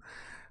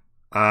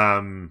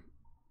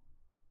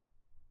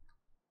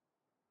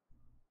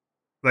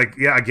 Like,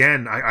 yeah,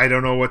 again, I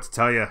don't know what to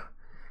tell you.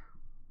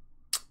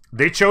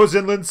 They chose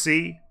Inland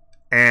Sea,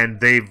 and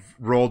they've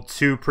rolled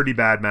two pretty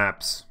bad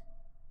maps.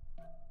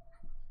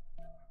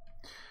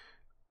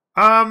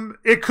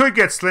 It could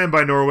get slammed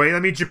by Norway. I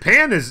mean,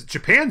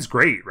 Japan's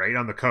great, right,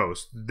 on the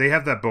coast. They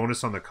have that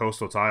bonus on the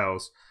coastal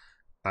tiles.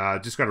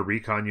 Just got a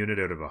recon unit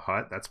out of a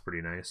hut. That's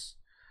pretty nice.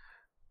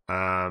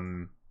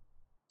 But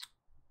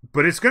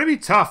it's going to be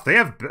tough. They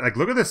have, like,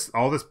 look at this.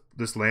 All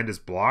this land is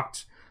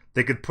blocked.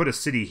 They could put a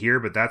city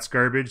here, but that's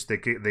garbage. They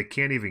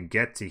can't even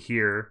get to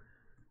here.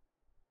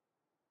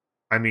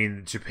 I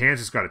mean, Japan's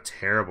just got a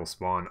terrible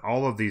spawn.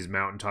 All of these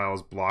mountain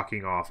tiles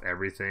blocking off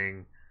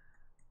everything.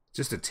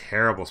 Just a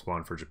terrible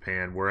spawn for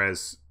Japan.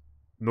 Whereas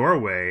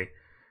Norway,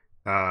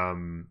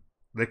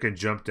 they can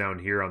jump down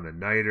here on the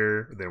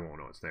niter. They won't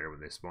know it's there when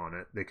they spawn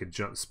it. They could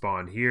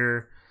spawn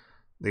here.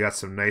 They got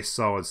some nice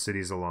solid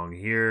cities along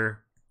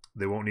here.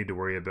 They won't need to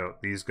worry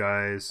about these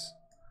guys.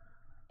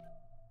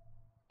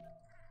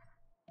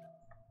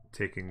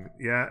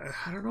 Yeah,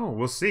 I don't know.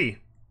 We'll see.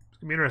 It's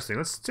going to be interesting.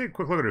 Let's take a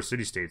quick look at our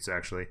city-states,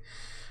 actually.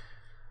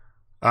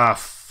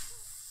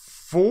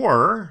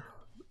 4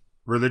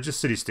 religious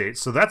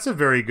city-states. So that's a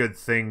very good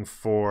thing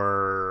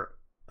for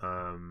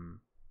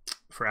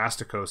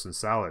Astakos and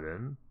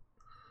Saladin.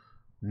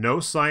 No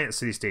science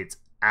city-states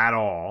at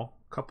all.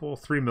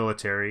 3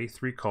 military,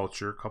 3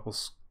 culture,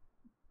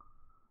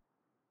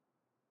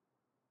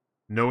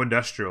 no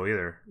industrial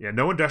either. Yeah,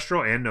 no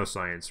industrial and no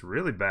science.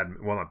 Really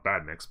bad. Well, not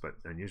bad mix, but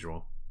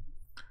unusual.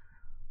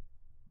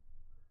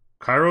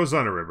 Cairo's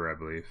on a river, I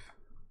believe.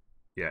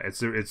 Yeah,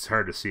 it's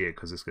hard to see it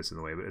because this gets in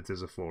the way, but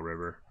there's a full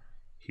river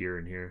here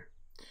and here.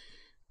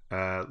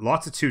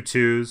 Lots of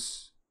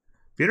 2-2s.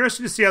 Be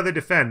interesting to see how they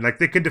defend. Like,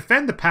 they can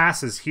defend the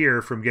passes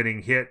here from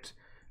getting hit.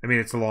 I mean,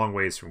 it's a long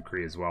ways from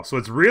Korea as well. So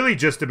it's really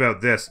just about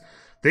this.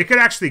 They could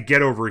actually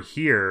get over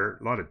here.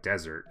 A lot of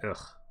desert.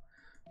 Ugh.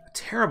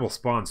 Terrible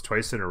spawns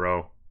twice in a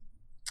row.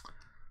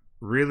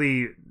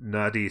 Really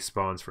nutty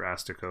spawns for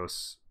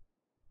Astakos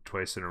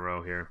twice in a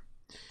row here.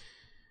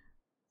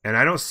 And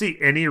I don't see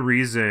any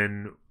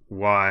reason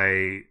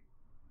why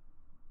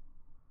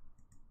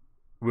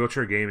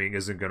Wheelchair Gaming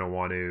isn't going to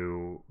want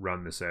to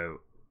run this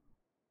out.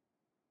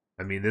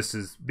 I mean,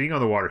 being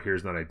on the water here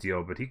is not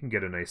ideal, but he can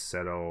get a nice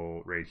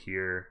settle right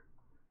here.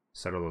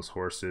 Settle those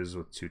horses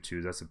with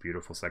 2-2s. That's a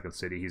beautiful second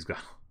city. He's got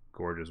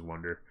gorgeous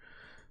wonder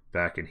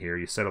back in here.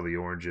 You settle the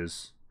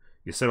oranges.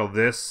 You settle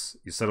this.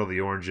 You settle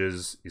the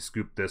oranges. You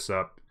scoop this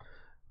up,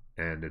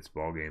 and it's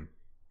ball game.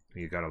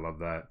 You gotta love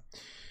that.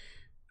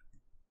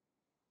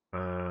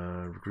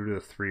 Recruited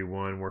a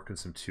 3-1, working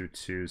some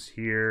 2-2s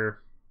here.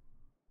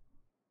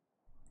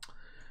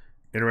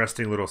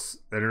 Interesting little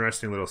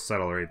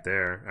settle right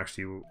there.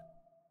 Actually,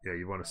 yeah,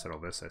 you want to settle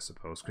this, I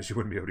suppose, because you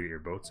wouldn't be able to get your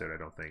boats out, I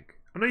don't think.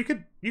 Oh no,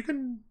 you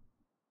can.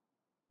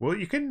 Well,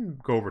 you can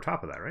go over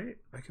top of that, right?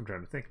 I'm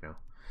trying to think now.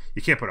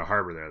 You can't put a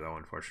harbor there, though,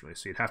 unfortunately.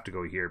 So you'd have to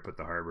go here, put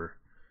the harbor.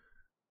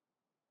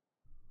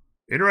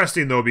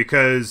 Interesting, though,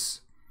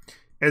 because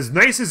as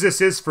nice as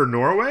this is for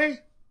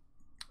Norway,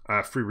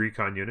 free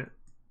recon unit.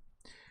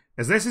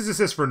 As nice as this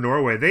is for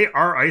Norway, they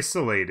are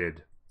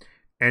isolated.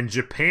 And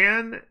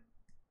Japan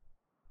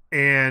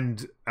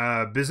and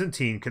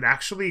Byzantine could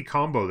actually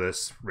combo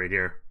this right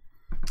here.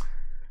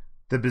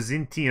 The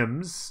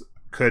Byzantiums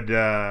could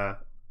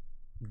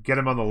get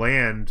him on the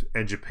land,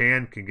 and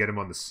Japan can get him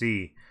on the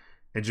sea.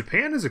 And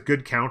Japan is a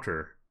good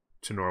counter.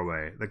 to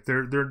Norway. Like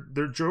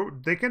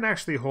they can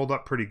actually hold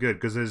up pretty good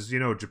because, as you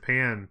know,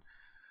 Japan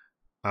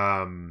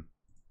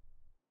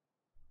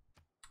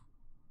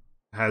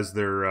has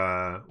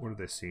their what have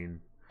they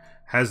seen?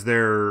 Has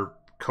their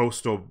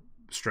coastal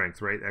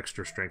strength, right?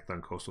 Extra strength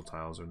on coastal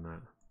tiles or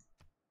not.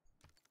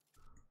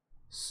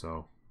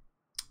 So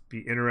be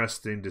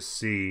interesting to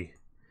see.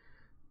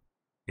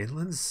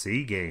 Inland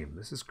Sea game.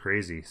 This is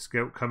crazy.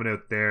 Scout coming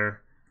out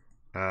there.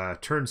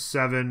 Turn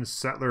 7,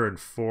 Settler and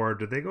 4.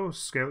 Did they go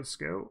Scout?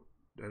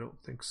 I don't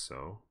think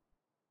so.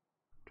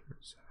 Turn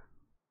 7.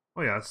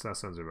 Oh yeah, that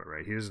sounds about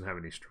right. He doesn't have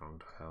any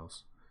strong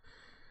tiles.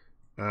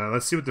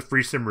 Let's see what the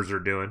free simmers are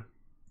doing.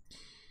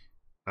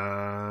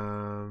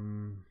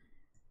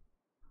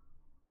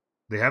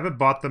 They haven't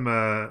bought them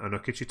an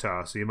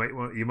Okichita, so you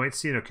might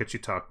see an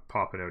Okichita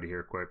popping out of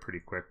here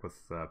pretty quick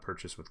with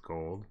purchase with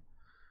gold.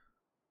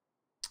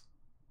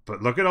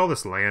 But look at all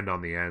this land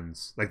on the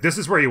ends. Like, this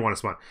is where you want to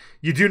spawn.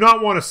 You do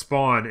not want to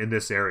spawn in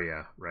this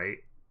area, right?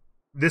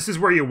 This is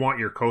where you want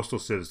your coastal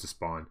civs to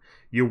spawn.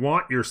 You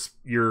want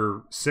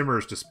your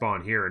simmers to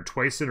spawn here, and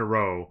twice in a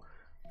row,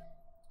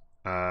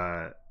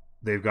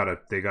 they got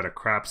a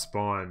crap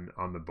spawn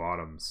on the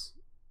bottoms,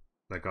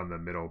 like on the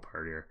middle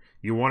part here.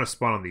 You want to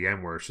spawn on the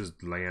end where it's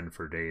just land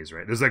for days,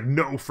 right? There's like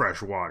no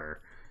fresh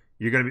water.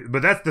 You're gonna be,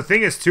 but that's the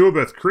thing is too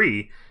about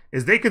Cree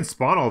is they can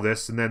spawn all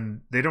this and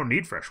then they don't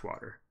need fresh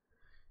water.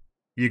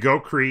 You go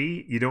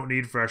Cree, you don't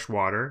need fresh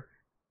water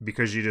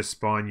because you just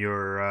spawn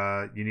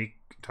your unique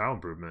tile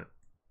improvement,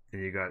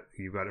 and you got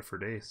it for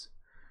days.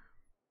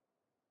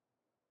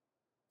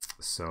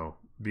 So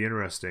be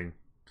interesting.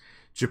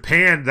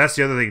 Japan, that's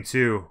the other thing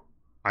too.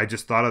 I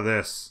just thought of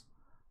this,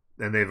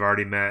 and they've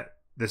already met.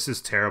 This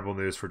is terrible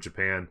news for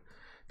Japan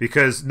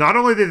because not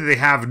only did they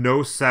have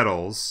no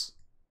settles,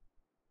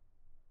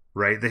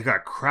 right? They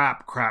got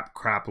crap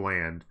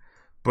land,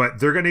 but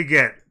they're gonna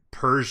get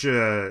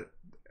Persia.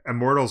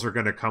 Immortals are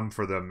going to come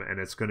for them, and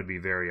it's going to be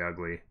very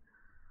ugly.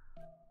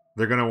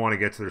 They're going to want to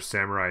get to their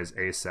samurais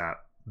ASAP.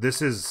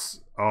 This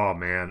is, oh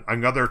man,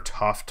 another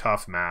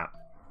tough map.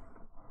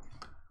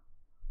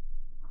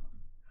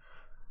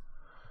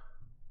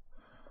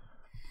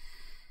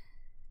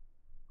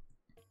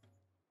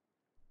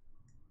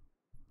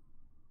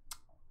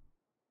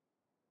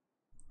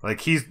 Like,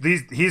 he's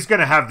going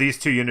to have these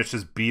two units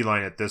just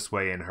beeline it this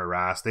way and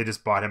harass. They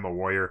just bought him a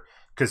warrior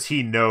because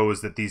he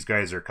knows that these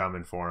guys are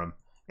coming for him.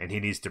 And he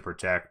needs to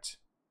protect.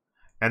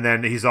 And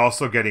then he's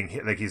also getting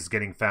hit, like he's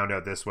getting found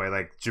out this way.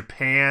 Like,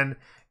 Japan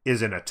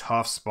is in a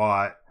tough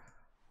spot.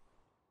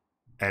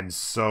 And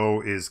so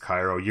is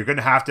Cairo. You're going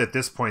to have to, at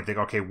this point, think,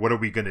 okay, what are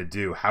we going to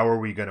do? How are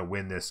we going to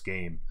win this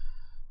game?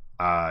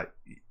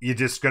 You're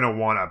just going to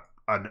want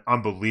an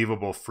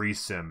unbelievable free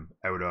sim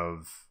out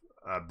of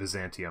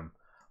Byzantium.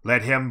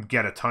 Let him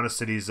get a ton of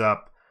cities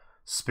up,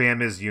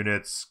 spam his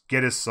units,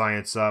 get his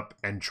science up,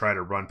 and try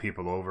to run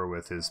people over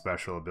with his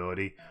special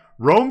ability.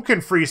 Rome can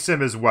free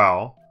sim as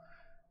well.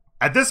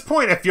 At this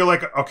point, I feel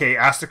like, okay,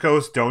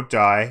 Astikos, don't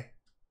die.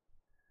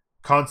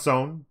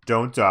 Consone,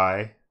 don't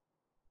die.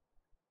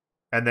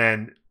 And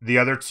then the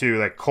other two,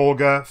 like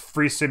Kolga,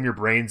 free sim your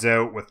brains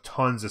out with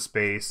tons of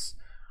space.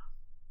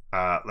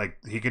 Like,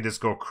 he can just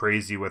go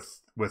crazy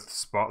with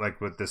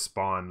this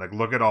spawn. Like,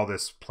 look at all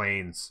this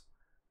plains.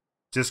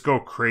 Just go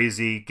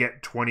crazy,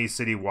 get 20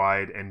 city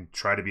wide, and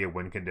try to be a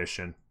win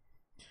condition.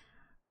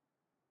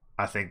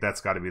 I think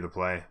that's got to be the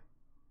play.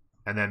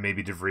 And then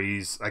maybe De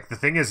Vries. Like, the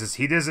thing is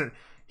he can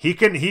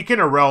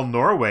Arel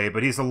Norway,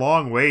 but he's a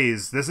long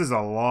ways. This is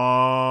a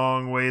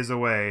long ways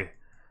away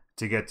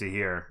to get to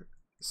here.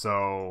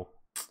 So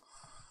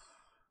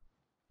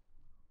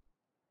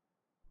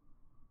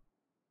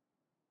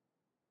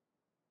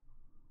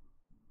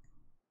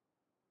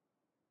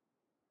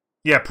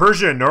yeah,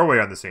 Persia and Norway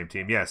on the same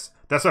team. Yes,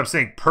 that's what I'm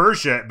saying.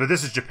 Persia, but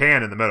this is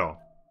Japan in the middle,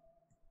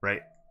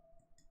 right?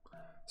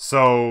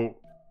 So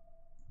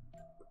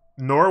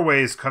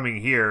Norway's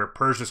coming here,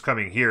 Persia's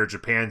coming here,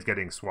 Japan's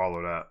getting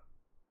swallowed up.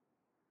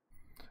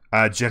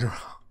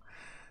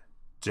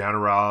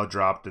 General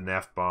dropped an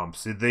F-bomb.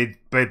 See, they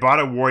bought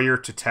a warrior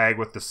to tag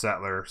with the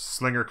settler.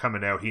 Slinger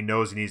coming out. He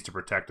knows he needs to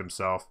protect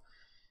himself.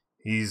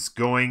 He's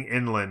going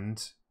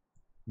inland.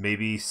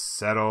 Maybe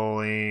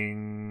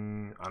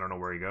settling... I don't know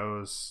where he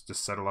goes.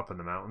 Just settle up in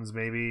the mountains,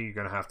 maybe. You're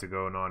going to have to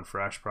go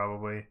non-fresh,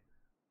 probably.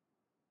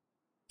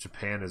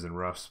 Japan is in a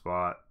rough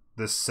spot.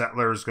 This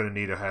settler is going to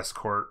need a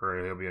escort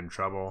or he'll be in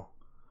trouble.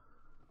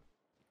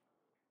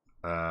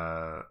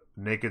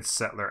 Naked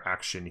settler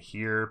action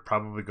here.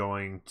 Probably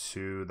going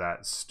to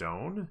that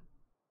stone.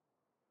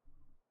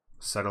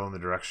 Settle in the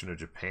direction of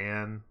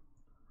Japan.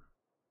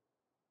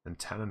 And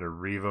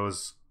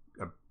Tananarivo's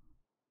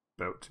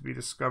about to be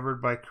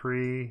discovered by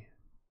Cree.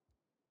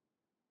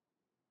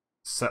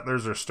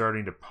 Settlers are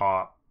starting to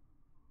pop.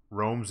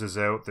 Rome's is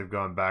out. They've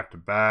gone back to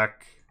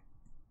back.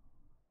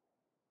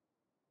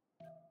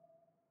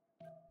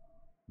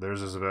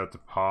 Theirs is about to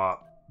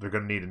pop. They're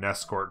going to need an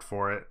escort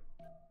for it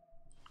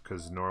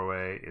because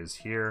Norway is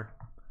here.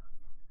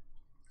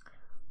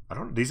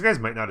 These guys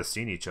might not have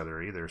seen each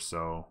other either,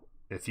 so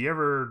If he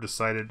ever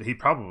decided, he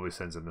probably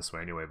sends him this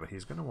way anyway, but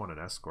he's going to want an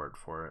escort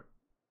for it.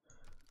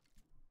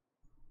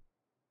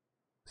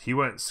 He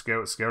went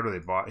scout, or they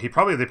bought. They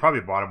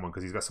probably bought him one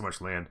because he's got so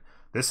much land.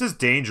 This is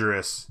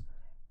dangerous.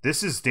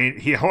 This is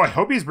dangerous. I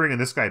hope he's bringing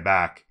this guy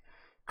back,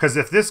 because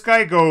if this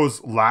guy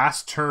goes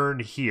last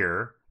turn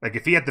here, like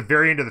if he at the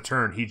very end of the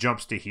turn he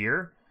jumps to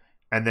here,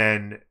 and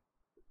then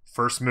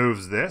first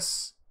moves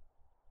this,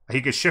 he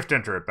could shift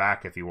enter it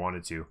back if he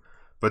wanted to.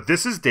 But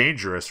this is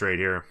dangerous right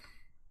here.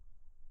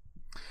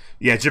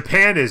 Yeah,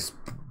 Japan is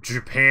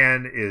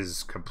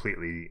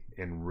completely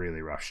in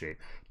really rough shape.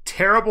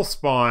 Terrible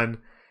spawn.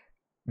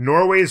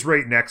 Norway's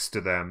right next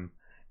to them,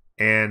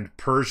 and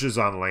Persia's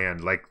on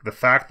land. Like, the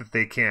fact that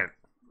they can't...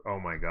 Oh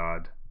my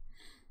god.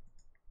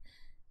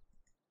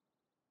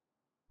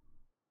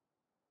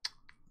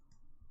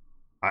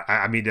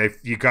 I mean,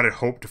 you got to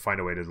hope to find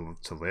a way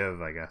to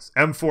live, I guess.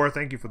 M4,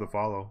 thank you for the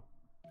follow.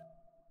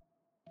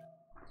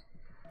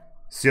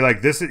 See,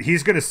 like this,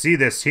 he's gonna see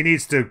this. He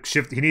needs to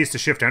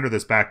shift enter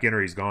this back in,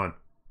 or he's gone.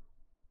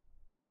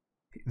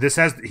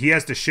 He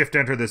has to shift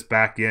enter this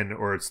back in,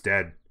 or it's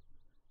dead.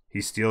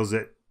 He steals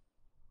it,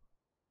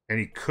 and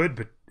he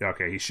could.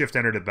 Okay, he shift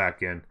entered it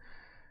back in,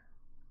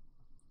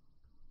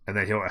 and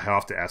then he'll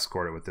have to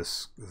escort it with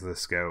this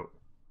scout.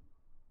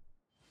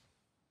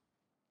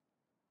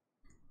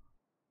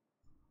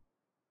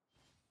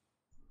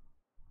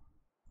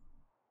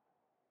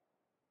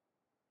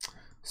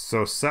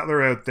 So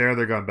settler out there,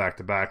 they're going back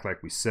to back,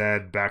 like we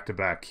said, back to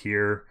back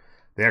here.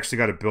 They actually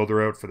got a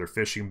builder out for their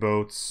fishing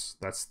boats.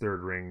 That's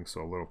third ring,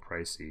 so a little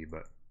pricey,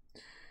 but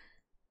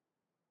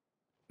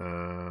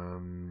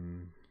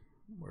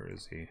where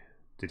is he?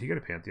 Did he get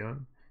a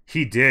Pantheon?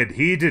 He did.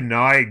 He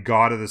denied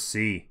God of the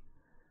Sea.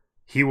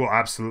 He will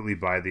absolutely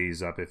buy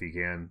these up if he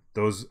can.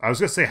 Those, I was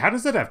gonna say, how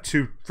does that have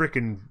two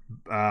freaking?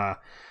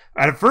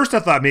 At first, I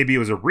thought maybe it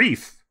was a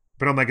reef,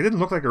 but I'm like, it didn't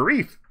look like a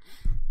reef.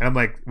 And I'm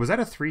like, was that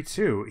a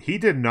 3-2? He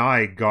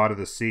denied God of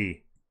the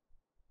Sea.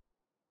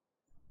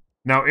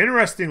 Now,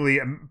 interestingly,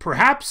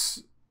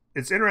 perhaps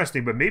it's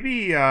interesting, but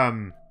maybe...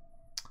 Oh,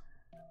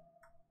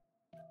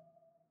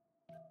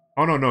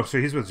 no.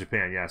 So he's with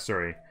Japan. Yeah,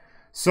 sorry.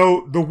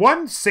 So the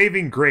one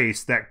saving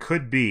grace that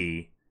could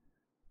be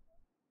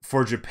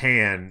for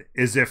Japan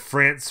is if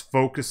France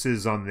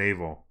focuses on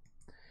naval.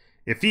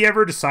 If he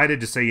ever decided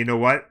to say, you know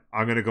what,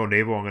 I'm going to go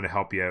naval, I'm going to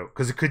help you out.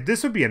 Because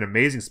this would be an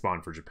amazing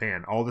spawn for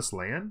Japan. All this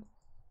land.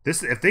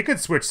 If they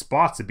could switch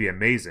spots, it'd be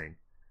amazing.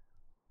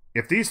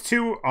 If these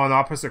two on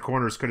opposite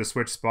corners could have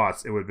switched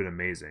spots, it would have been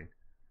amazing.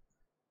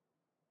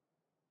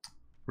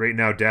 Right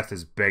now, Death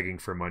is begging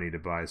for money to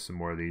buy some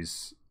more of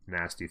these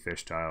nasty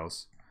fish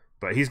tiles.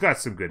 But he's got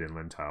some good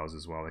inland tiles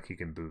as well. Like, he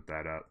can boot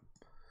that up.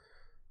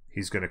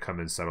 He's going to come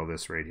and settle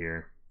this right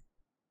here.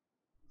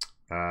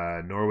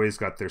 Norway's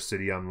got their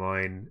city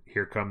online.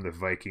 Here come the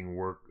Viking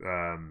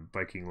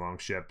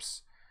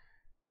longships.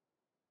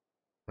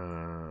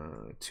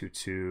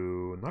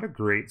 2-2. Not a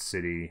great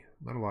city.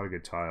 Not a lot of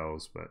good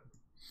tiles, but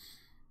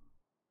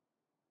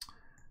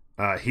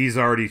he's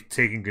already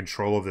taken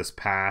control of this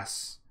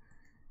pass.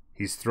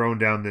 He's thrown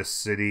down this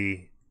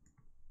city.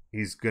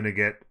 He's gonna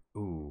get...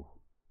 Ooh.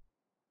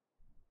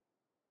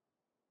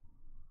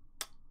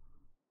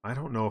 I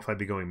don't know if I'd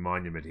be going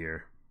monument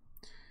here.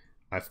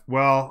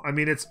 Well, I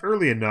mean, it's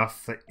early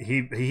enough that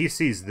he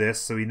sees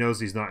this, so he knows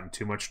he's not in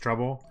too much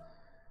trouble.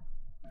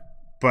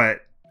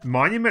 But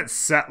monument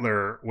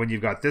settler, when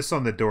you've got this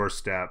on the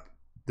doorstep,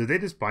 did they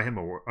just buy him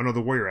a warrior? Oh no,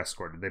 the warrior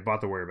escorted. They bought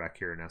the warrior back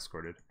here and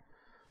escorted.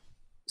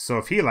 So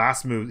if he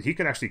last moved, he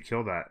could actually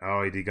kill that.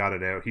 Oh, he got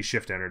it out. He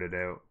shift entered it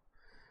out.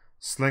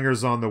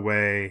 Slinger's on the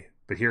way,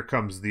 but here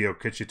comes the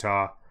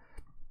Okichita.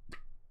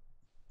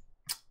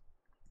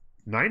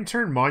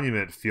 9-turn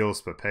monument feels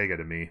Papega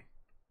to me.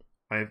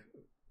 I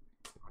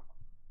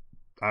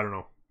don't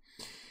know.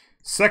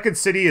 Second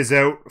city is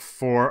out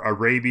for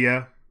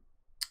Arabia.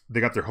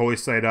 They got their holy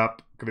site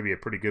up. Going to be a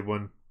pretty good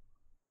one.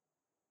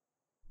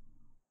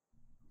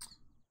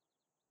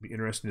 Be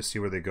interesting to see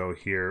where they go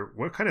here.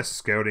 What kind of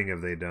scouting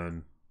have they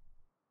done?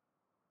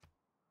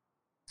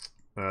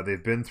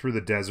 They've been through the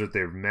desert.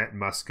 They've met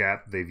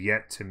Muscat. They've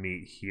yet to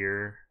meet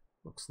here,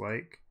 looks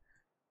like.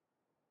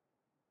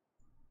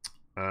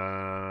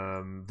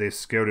 They've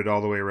scouted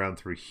all the way around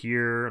through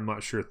here. I'm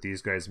not sure if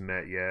these guys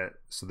met yet.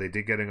 So they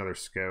did get another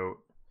scout.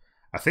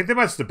 I think they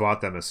must have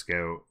bought them a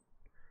scout,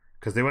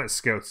 because they went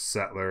scout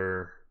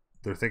settler.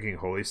 They're thinking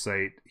holy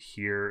site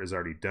here is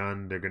already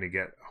done. They're going to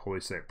get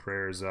holy site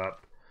prayers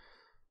up.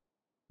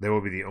 They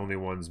will be the only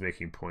ones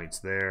making points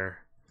there.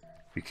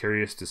 Be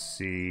curious to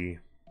see.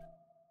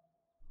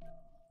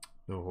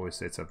 No holy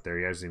sites up there.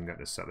 He hasn't even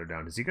gotten a settler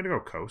down. Is he going to go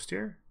coast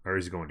here? Or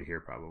is he going to here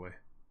probably?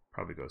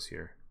 Probably goes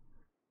here.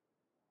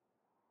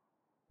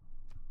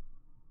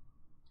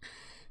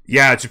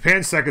 Yeah,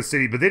 Japan's second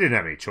city, but they didn't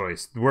have any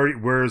choice.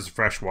 Where's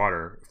fresh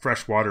water?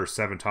 Fresh water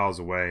 7 tiles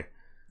away.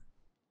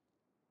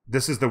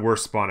 This is the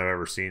worst spawn I've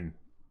ever seen.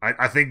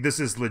 I think this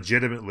is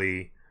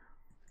legitimately...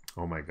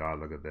 Oh my god,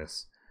 look at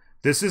this.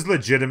 This is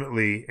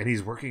legitimately... And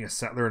he's working a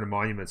settler and a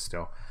monument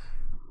still.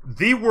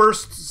 The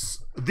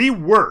worst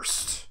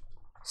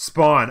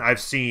spawn I've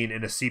seen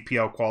in a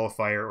CPL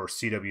qualifier or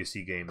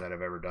CWC game that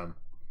I've ever done.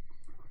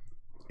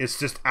 It's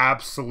just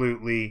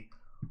absolutely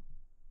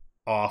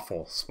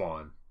awful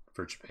spawn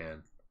for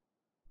Japan.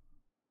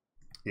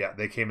 Yeah,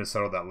 they came and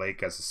settled that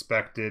lake as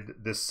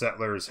expected. This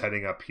settler is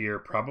heading up here.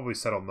 Probably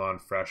settled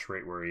non-fresh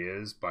right where he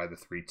is by the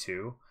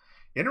 3-2.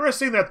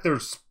 Interesting that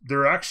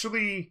they're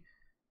actually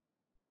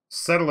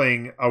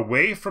settling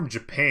away from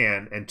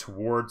Japan and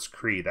towards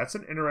Cree. That's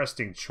an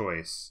interesting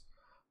choice.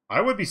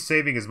 I would be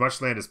saving as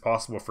much land as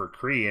possible for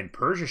Cree, and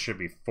Persia should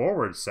be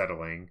forward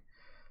settling.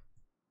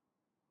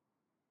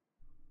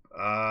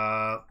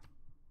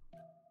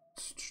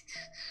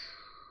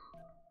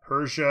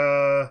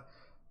 Persia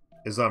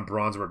is on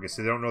bronze work.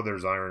 So they don't know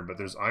there's iron, but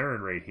there's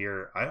iron right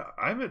here.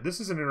 This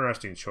is an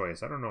interesting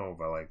choice. I don't know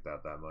if I like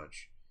that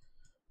much.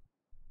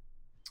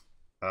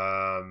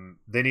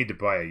 They need to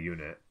buy a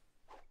unit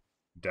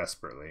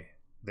desperately.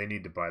 They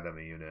need to buy them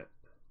a unit.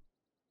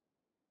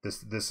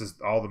 This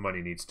is all the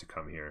money needs to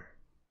come here.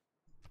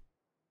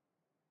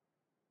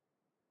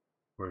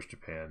 Where's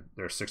Japan?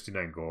 There's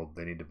 69 gold.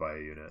 They need to buy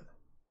a unit.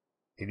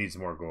 He needs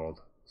more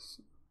gold.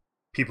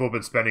 People have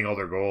been spending all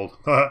their gold.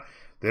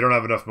 They don't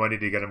have enough money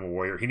to get him a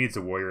warrior. He needs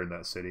a warrior in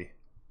that city.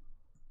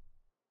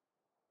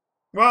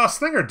 Well,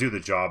 Slinger do the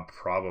job,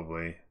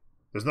 probably.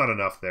 There's not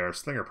enough there.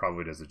 Slinger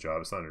probably does the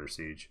job. It's not under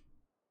siege.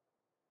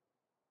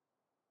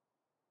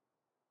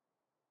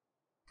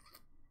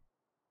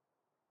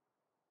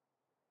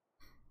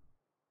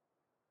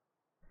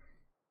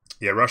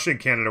 Yeah, Russia and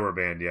Canada were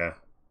banned, yeah.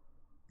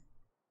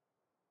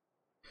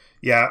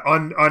 Yeah,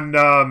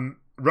 on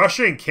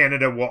Russia and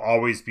Canada will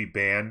always be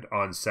banned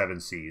on 7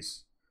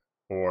 seas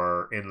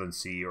or Inland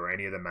Sea or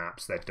any of the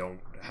maps that don't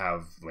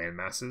have land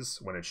masses.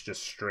 When it's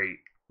just straight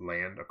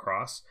land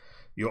across,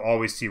 you'll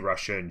always see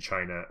Russia and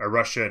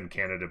Russia and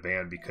Canada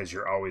banned, because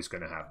you're always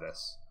going to have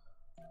this.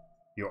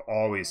 You'll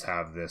always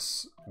have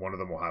this. One of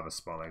them will have a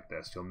spawn like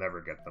this. You'll never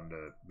get them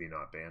to be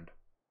not banned.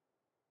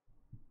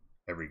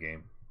 Every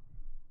game.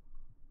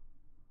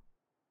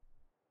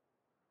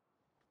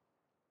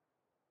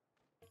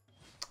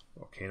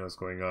 Volcano's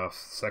going off.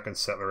 Second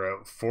settler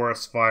out.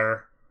 Forest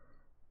fire.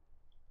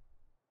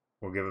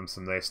 We'll give him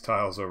some nice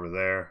tiles over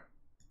there.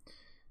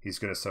 He's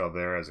going to settle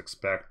there as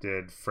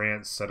expected.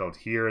 France settled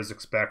here as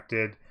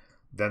expected.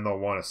 Then they'll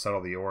want to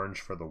settle the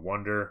orange for the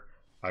wonder.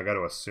 I got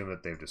to assume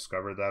that they've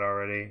discovered that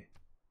already.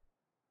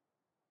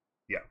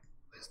 Yeah,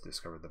 they've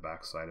discovered the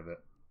backside of it.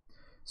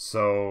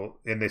 So,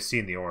 and they've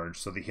seen the orange.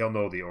 So he'll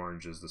know the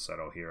orange is the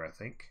settle here, I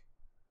think.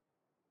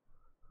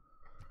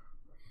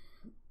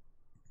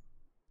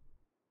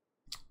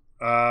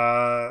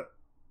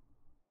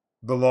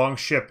 The long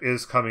ship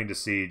is coming to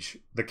siege.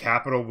 The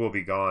capital will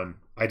be gone.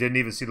 I didn't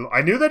even see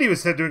I knew that he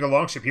was doing a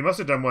long ship. He must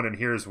have done one in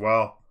here as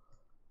well.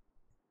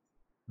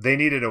 They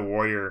needed a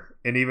warrior,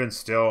 and even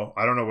still,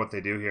 I don't know what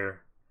they do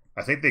here.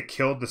 I think they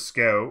killed the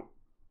scout,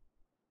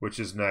 which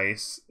is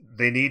nice.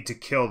 They need to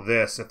kill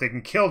this. If they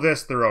can kill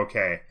this, they're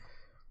okay.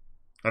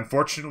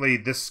 Unfortunately,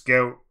 this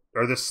scout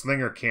or this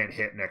slinger can't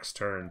hit next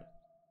turn.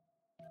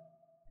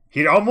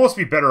 He'd almost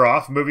be better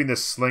off moving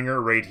this slinger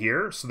right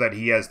here so that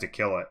he has to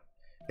kill it.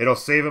 It'll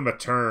save him a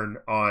turn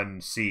on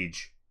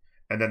siege.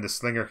 And then the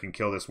slinger can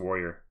kill this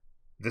warrior.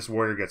 This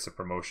warrior gets a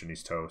promotion,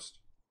 he's toast.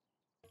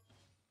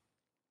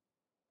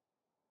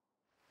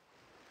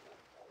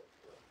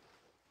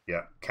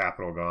 Yeah,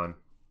 capital gone.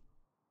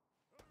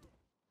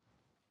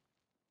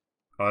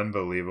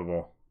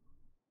 Unbelievable.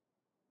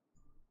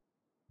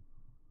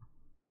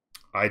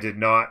 I did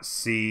not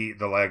see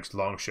the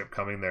long ship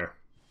coming there.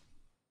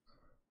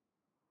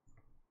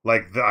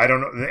 Like, I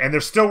don't know. And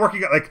they're still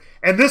working, like,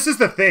 and this is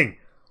the thing.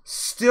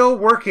 Still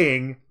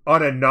working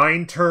on a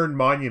 9-turn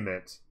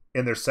monument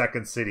in their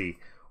second city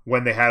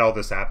when they had all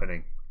this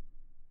happening.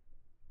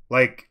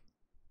 Like,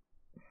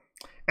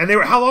 and they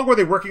were, how long were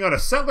they working on a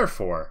settler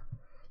for?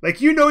 Like,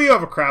 you know you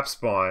have a crap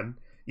spawn.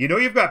 You know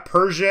you've got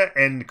Persia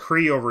and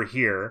Cree over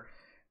here.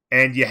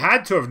 And you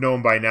had to have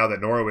known by now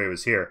that Norway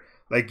was here.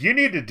 Like, you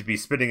needed to be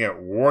spitting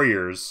out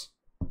warriors.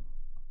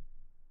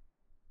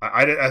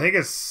 I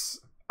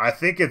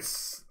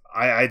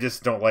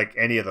just don't like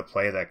any of the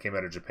play that came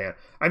out of Japan.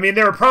 I mean,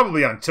 they were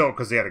probably on tilt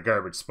because they had a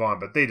garbage spawn,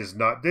 but they did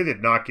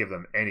not give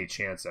them any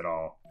chance at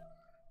all.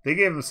 They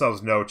gave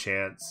themselves no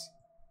chance.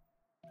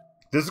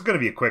 This is going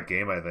to be a quick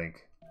game, I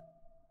think.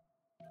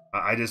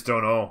 I just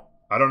don't know.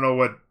 I don't know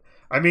what...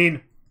 I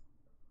mean...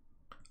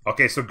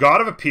 Okay, so God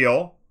of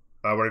Appeal...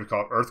 what do you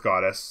call it? Earth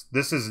Goddess.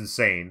 This is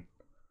insane.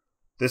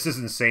 This is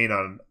insane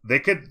on... They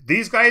could...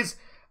 These guys...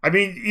 I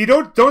mean, you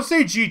don't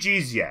say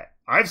GG's yet.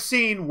 I've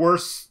seen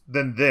worse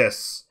than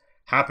this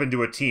happen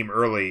to a team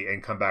early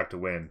and come back to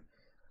win.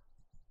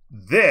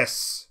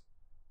 This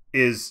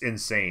is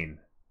insane.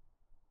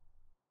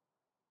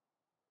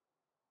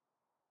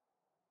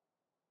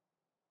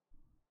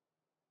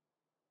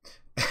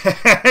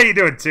 How you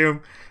doing,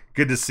 Tomb?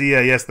 Good to see you.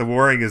 Yes, the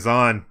warring is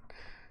on.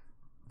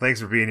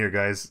 Thanks for being here,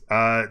 guys.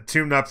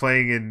 Tomb not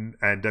playing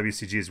and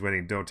WcG is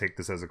winning. Don't take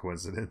this as a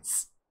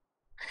coincidence.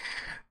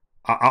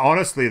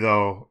 Honestly,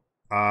 though,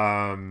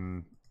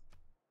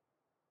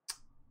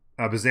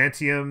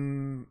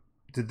 Byzantium,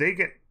 did they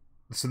get...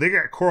 So they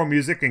got choral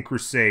music and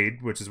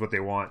crusade, which is what they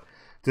want.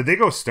 Did they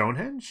go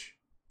Stonehenge?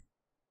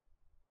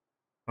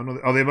 Oh no!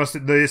 Oh, they must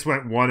have. They just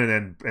went one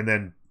and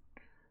then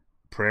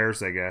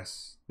prayers. I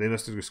guess they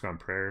must have just gone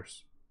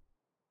prayers.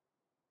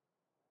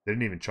 They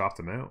didn't even chop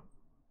them out.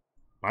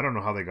 I don't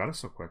know how they got it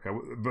so quick.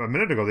 But a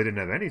minute ago they didn't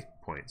have any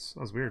points. That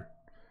was weird.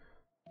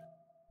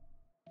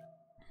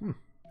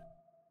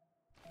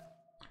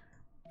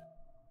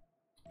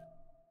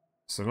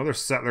 So another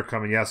settler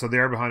coming. Yeah, so they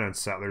are behind on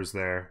settlers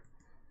there.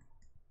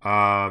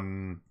 I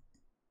mean,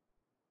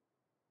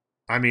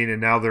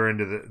 and now they're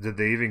into the... Did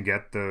they even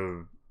get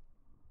the...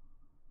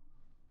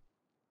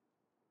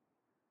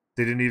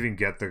 They didn't even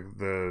get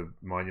the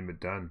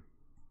monument done.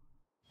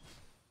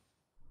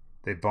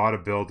 They bought a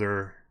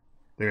builder.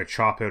 They're going to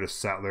chop out a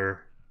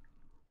settler.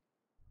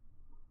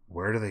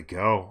 Where do they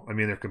go? I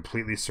mean, they're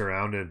completely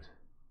surrounded.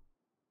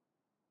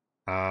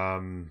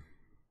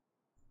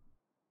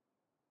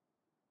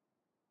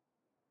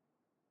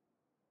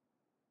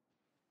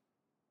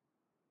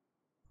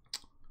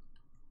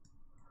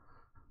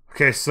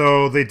 Okay,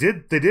 so they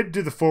did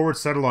do the forward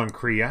settle on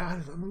Cree.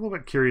 Yeah, I'm a little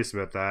bit curious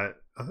about that.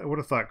 I would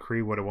have thought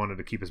Cree would have wanted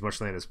to keep as much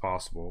land as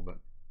possible, but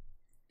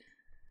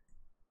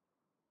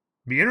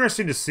be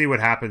interesting to see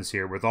what happens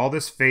here with all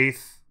this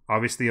faith.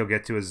 Obviously, he'll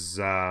get to his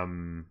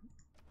 10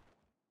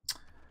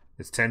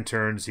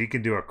 turns. He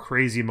can do a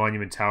crazy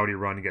monumentality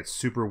run and get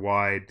super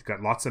wide.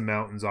 Got lots of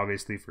mountains,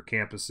 obviously, for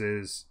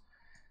campuses.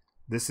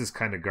 This is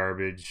kind of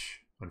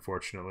garbage,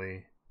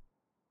 unfortunately.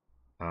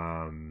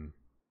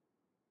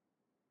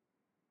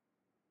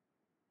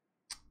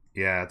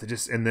 Yeah,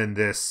 and then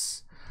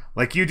this.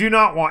 Like, you do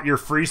not want your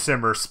free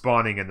simmer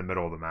spawning in the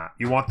middle of the map.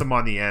 You want them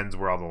on the ends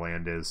where all the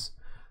land is.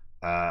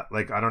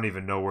 Like, I don't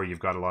even know where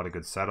you've got a lot of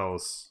good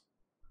settles.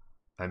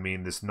 I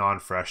mean, this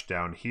non-fresh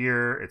down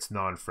here. It's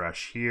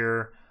non-fresh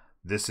here.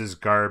 This is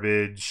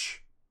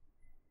garbage.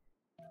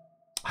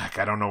 Like,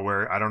 I don't know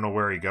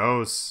where he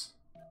goes.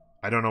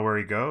 I don't know where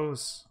he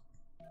goes.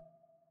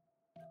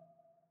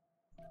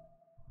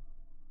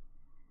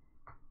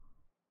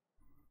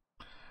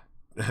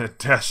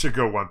 Dash should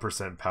go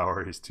 1%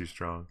 power. He's too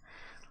strong.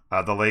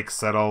 The lake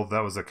settled.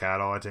 That was a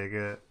cattle, I take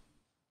it.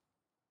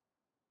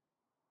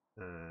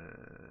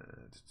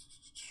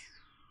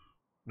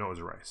 No, it was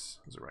a rice.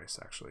 It was a rice,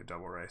 actually.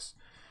 Double rice.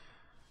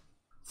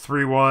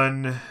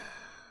 3-1.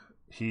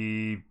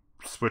 He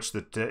switched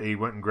he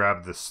went and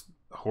grabbed this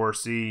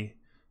horsey.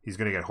 He's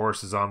going to get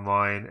horses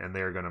online, and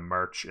they're going to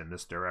march in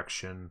this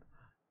direction.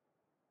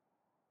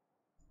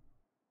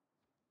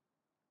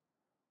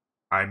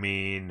 I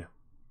mean,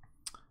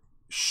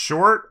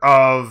 short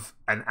of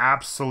an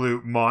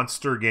absolute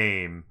monster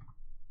game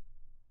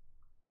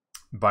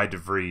by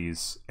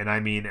DeVries, and I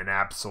mean an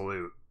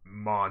absolute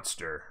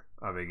monster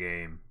of a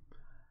game,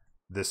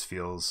 this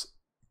feels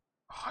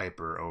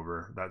hyper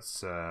over.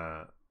 That's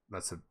about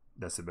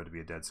to be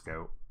a dead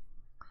scout.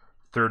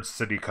 Third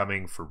city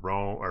coming for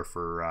Rome, or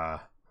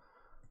for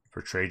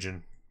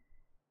Trajan.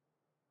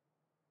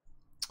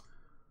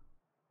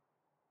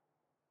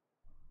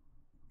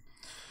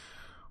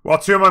 Well,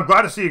 Tim, I'm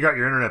glad to see you got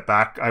your internet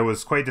back. I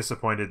was quite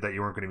disappointed that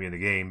you weren't going to be in the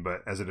game,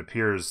 but as it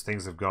appears,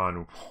 things have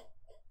gone...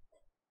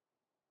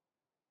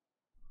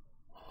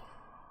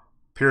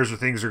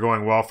 things are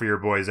going well for your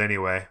boys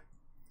anyway.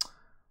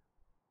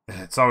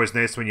 It's always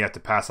nice when you have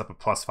to pass up a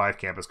 +5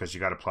 campus because you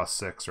got a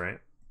 +6, right?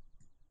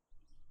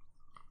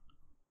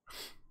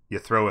 You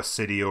throw a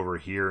city over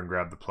here and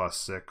grab the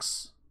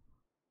 +6.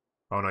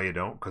 Oh, no, you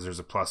don't, because there's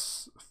a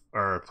 +5.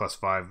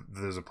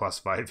 There's a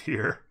 +5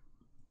 here.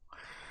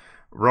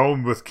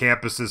 Rome with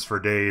campuses for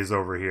days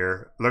over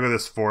here. Look at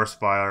this forest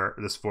fire.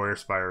 This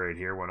forest fire right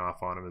here went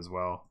off on him as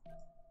well.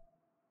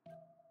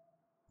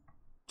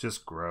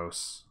 Just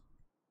gross.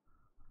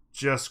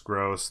 Just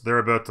gross. They're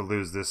about to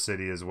lose this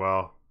city as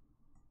well.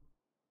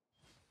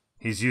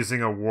 He's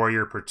using a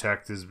warrior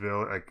protect his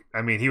build. Like,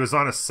 I mean, he was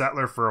on a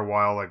settler for a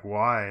while. Like,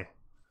 why?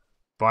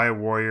 Buy a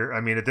warrior.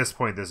 I mean, at this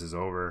point, this is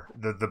over.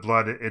 The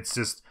blood, it's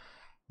just...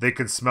 They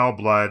can smell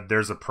blood.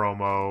 There's a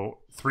promo.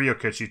 3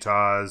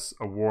 Okichitas,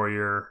 a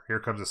warrior. Here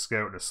comes a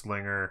scout and a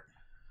slinger.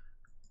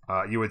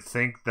 You would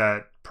think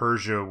that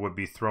Persia would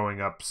be throwing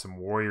up some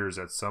warriors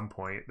at some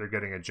point. They're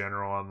getting a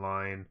general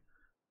online.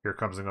 Here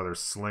comes another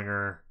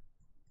slinger.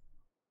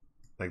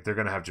 Like, they're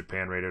going to have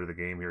Japan right out of the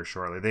game here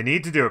shortly. They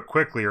need to do it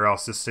quickly or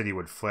else this city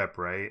would flip,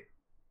 right?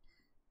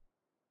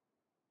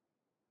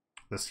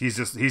 He's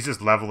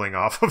just leveling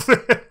off of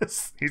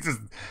this.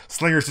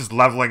 Slinger's just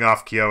leveling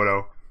off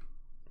Kyoto.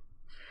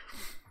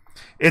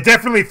 It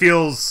definitely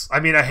feels... I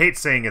mean, I hate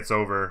saying it's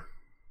over.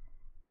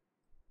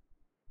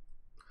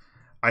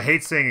 I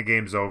hate saying a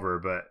game's over,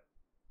 but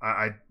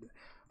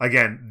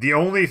again, the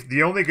only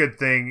good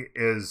thing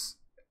is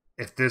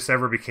if this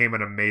ever became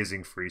an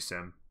amazing free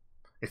sim.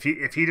 If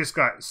he just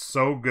got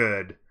so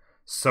good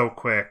so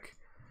quick,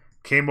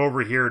 came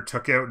over here,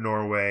 took out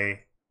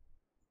Norway.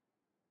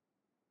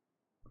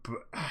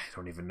 But I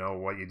don't even know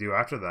what you do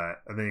after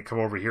that. And then you come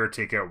over here and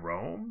take out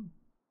Rome?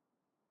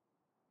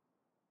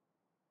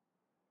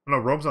 No,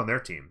 Rome's on their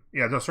team.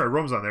 Yeah, no, sorry,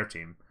 Rome's on their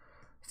team.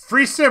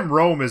 Free Sim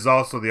Rome is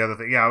also the other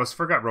thing. Yeah, I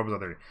forgot Rome was on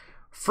there.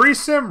 Free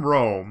Sim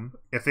Rome,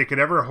 if they could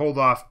ever hold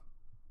off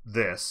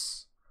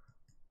this,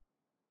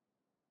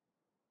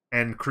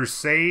 and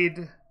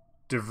Crusade,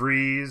 De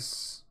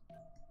Vries.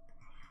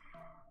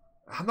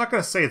 I'm not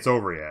going to say it's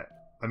over yet.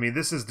 I mean,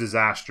 this is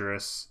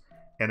disastrous,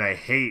 and I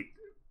hate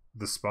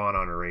the spawn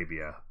on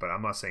Arabia, but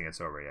I'm not saying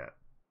it's over yet.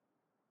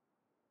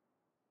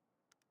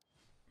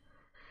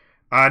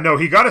 No,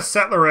 he got a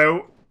settler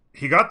out.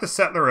 He got the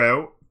settler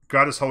out,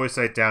 got his holy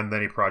site down, and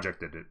then he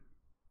projected it.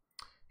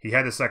 He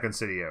had the second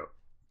city out.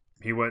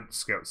 He went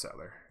scout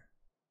settler.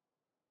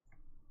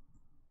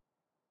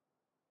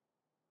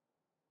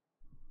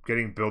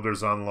 Getting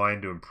builders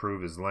online to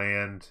improve his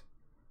land.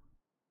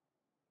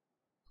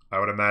 I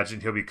would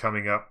imagine he'll be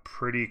coming up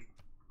pretty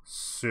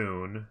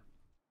soon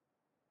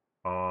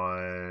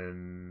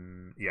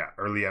on, yeah,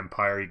 early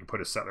Empire. You can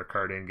put a settler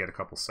card in, get a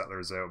couple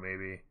settlers out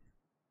maybe.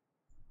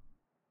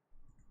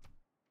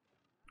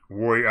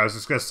 Warrior, I was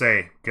just going to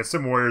say, get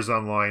some warriors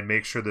online.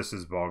 Make sure this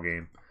is ball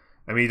game.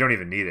 I mean, you don't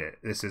even need it.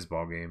 This is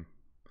ball game,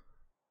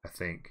 I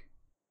think.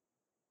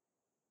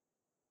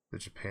 The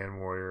Japan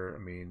warrior, I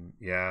mean,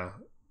 yeah,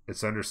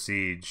 it's under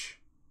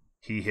siege.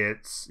 He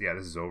hits. Yeah,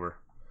 this is over.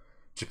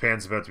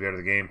 Japan's about to be out of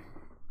the game.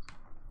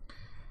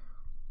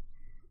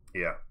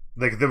 Yeah.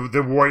 Like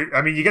the warrior,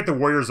 I mean, you get the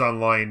warriors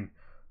online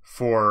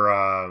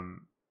for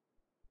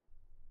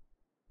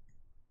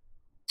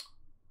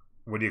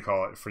what do you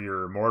call it, for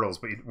your immortals,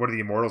 but what are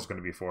the immortals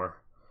going to be for?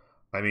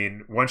 I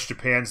mean, once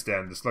Japan's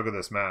dead, just look at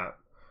this map.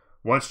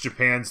 Once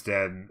Japan's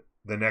dead,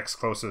 the next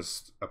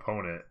closest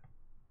opponent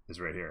is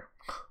right here.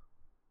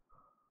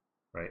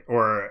 Right?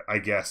 Or I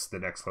guess the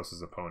next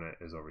closest opponent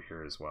is over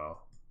here as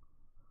well.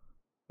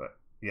 But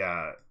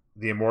yeah,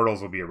 the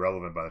immortals will be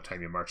irrelevant by the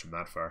time you march them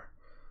that far.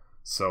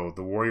 So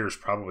the warriors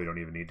probably don't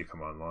even need to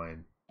come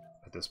online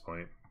at this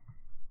point.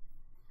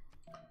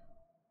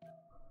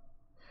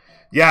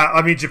 Yeah,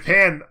 I mean,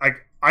 Japan,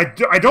 I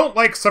don't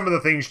like some of the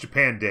things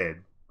Japan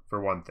did,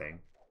 for one thing.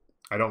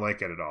 I don't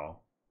like it at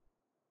all.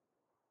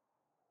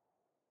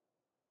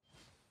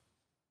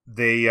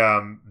 They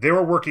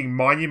were working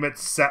Monument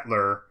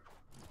Settler.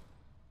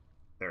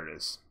 There it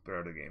is. They're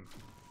out of the game.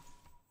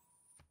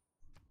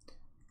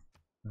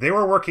 They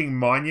were working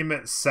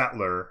Monument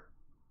Settler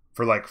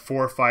for like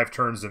 4 or 5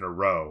 turns in a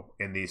row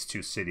in these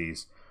two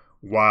cities,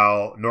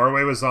 while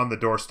Norway was on the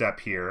doorstep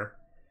here,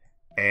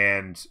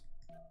 and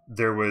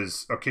there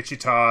was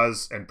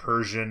Okichitas and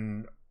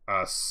Persian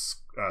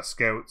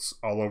scouts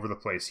all over the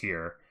place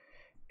here,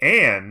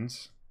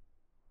 and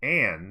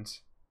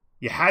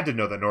you had to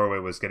know that Norway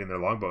was getting their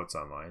longboats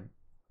online,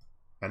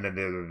 and then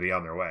they would be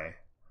on their way.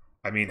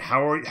 I mean,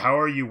 how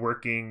are you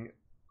working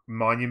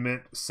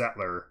Monument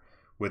Settler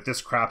with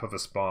this crap of a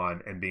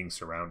spawn and being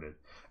surrounded?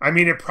 I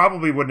mean, it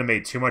probably wouldn't have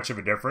made too much of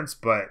a difference,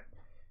 but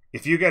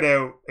if you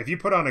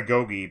put on a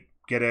Gogi,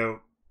 get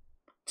out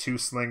 2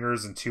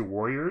 slingers and 2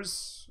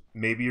 warriors,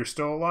 maybe you're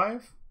still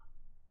alive.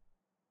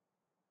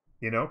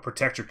 You know,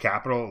 protect your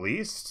capital at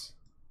least.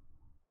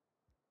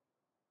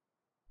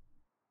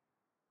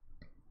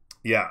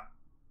 Yeah.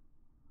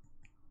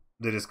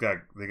 They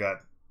got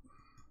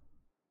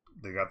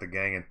the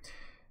gang in.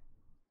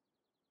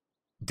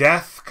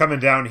 Death coming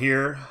down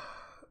here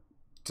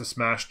to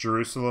smash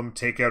Jerusalem.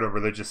 Take out a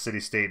religious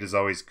city-state is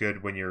always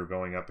good when you're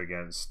going up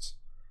against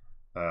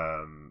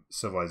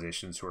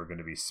civilizations who are going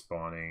to be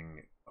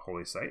spawning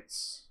holy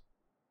sites.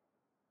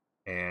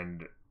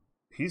 And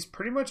he's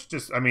pretty much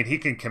just, I mean, he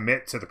can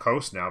commit to the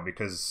coast now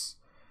because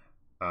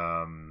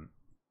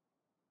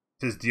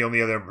the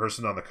only other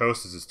person on the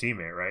coast is his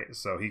teammate, right?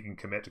 So he can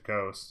commit to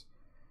coast.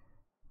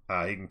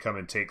 He can come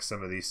and take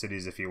some of these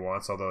cities if he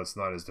wants, although it's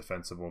not as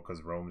defensible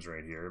because Rome's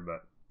right here,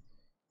 but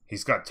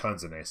he's got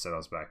tons of nice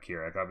settles back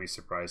here. I gotta be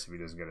surprised if he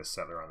doesn't get a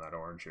settler on that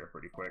orange here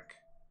pretty quick.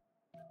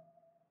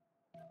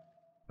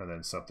 And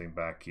then something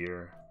back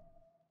here.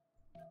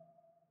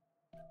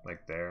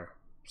 Like there.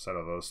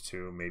 Settle those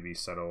 2. Maybe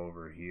settle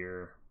over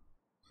here.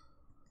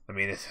 I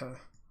mean, it's... oh,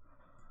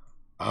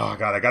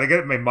 God. I got to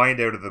get my mind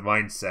out of the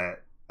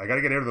mindset. I got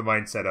to get out of the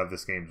mindset of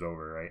this game's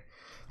over, right?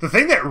 The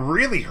thing that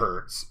really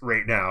hurts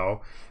right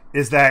now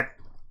is that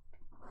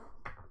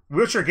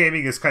Wheelchair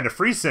Gaming is kind of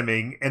free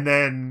simming, and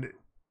then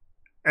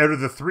out of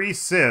the 3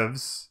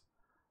 civs,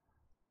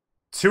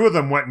 2 of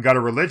them went and got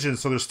a religion,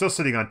 so they're still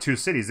sitting on 2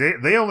 cities.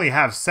 They only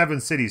have 7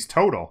 cities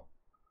total.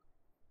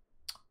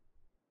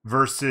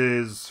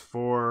 Versus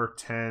 4,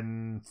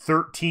 10,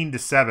 13 to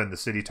 7, the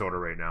city total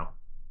right now.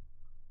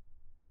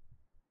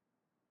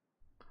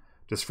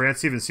 Does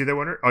France even see that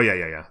winner? Oh,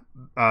 yeah.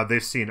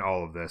 They've seen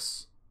all of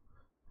this.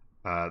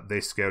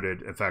 They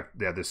scouted. In fact,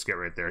 yeah, this scout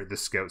right there.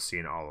 This scout's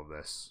seen all of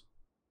this.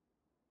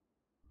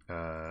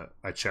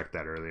 I checked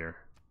that earlier.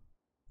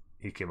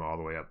 He came all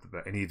the way up the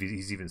back. And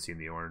he's even seen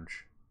the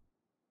orange.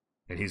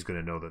 And he's going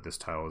to know that this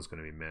tile is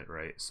going to be mint,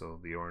 right? So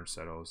the orange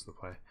settle is the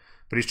play.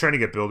 But he's trying to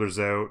get builders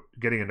out,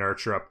 getting an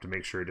archer up to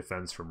make sure he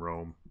defends from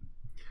Rome.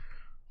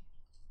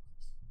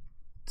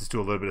 Just do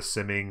a little bit of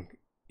simming.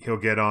 He'll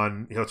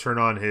turn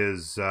on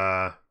his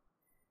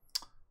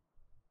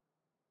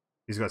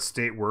He's got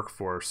state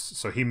workforce,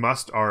 so he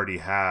must already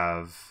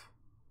have...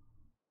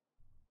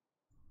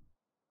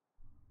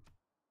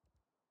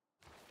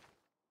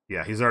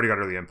 Yeah, he's already got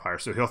early empire,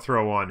 so he'll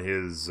throw on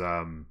his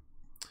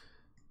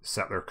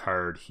settler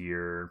card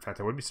here. In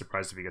fact, I wouldn't be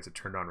surprised if he gets it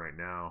turned on right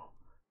now.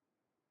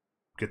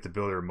 Get the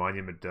builder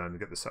monument done,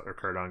 get the settler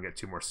card on, get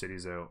 2 more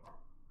cities out.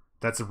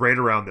 That's right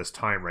around this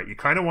time, right? You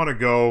kind of want to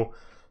go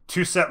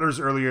 2 settlers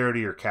earlier to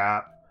your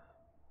cap.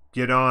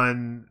 Get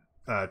on,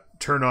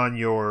 turn on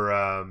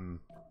your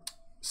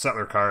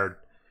settler card,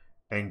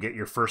 and get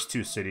your first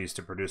 2 cities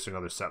to produce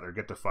another settler.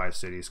 Get to 5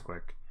 cities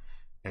quick.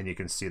 And you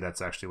can see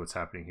that's actually what's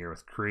happening here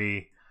with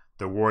Cree.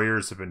 The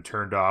warriors have been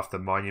turned off. The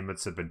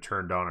monuments have been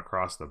turned on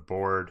across the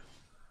board.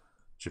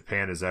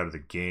 Japan is out of the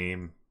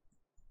game.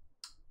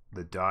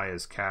 The die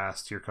is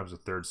cast. Here comes a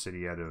 3rd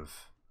city out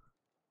of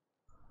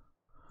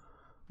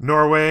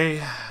Norway.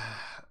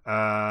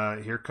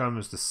 Here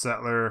comes the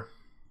settler.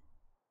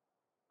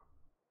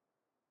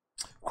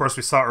 Of course,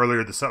 we saw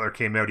earlier the settler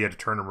came out. He had to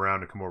turn him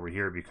around and come over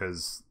here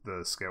because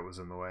the scout was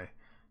in the way.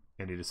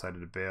 And he decided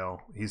to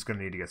bail. He's going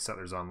to need to get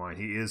settlers online.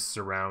 He is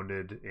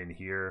surrounded in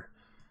here.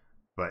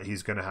 But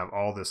he's going to have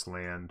all this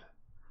land.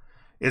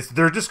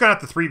 They're just going to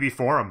have to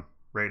 3v4 him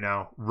right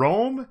now.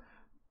 Rome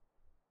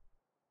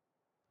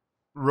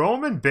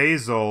and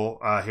Basil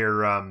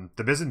here,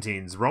 the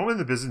Byzantines. Rome and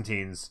the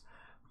Byzantines,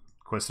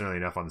 coincidentally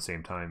enough, on the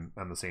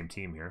same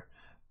team here.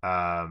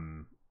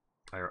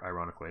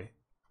 Ironically,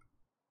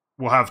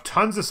 will have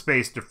tons of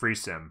space to free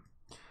sim.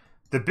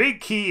 The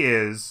big key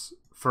is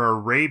for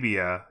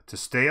Arabia to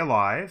stay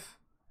alive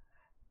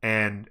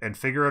and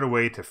figure out a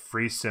way to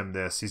free sim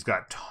this. He's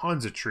got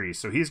tons of trees,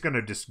 so he's going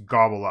to just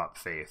gobble up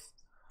Faith.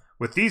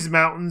 With these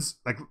mountains,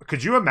 like,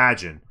 could you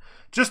imagine?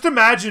 Just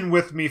imagine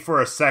with me for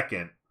a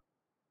second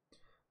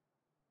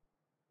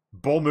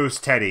Bull Moose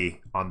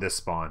Teddy on this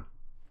spawn.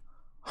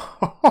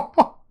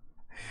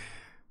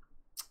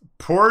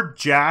 Poor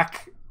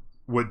Jack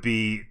would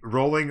be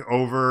rolling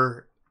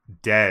over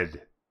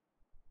dead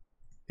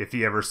if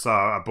he ever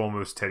saw a Bull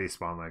Moose Teddy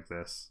spawn like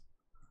this.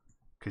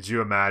 Could you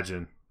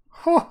imagine?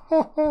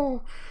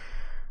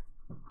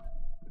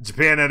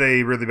 Japan had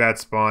a really bad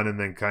spawn, and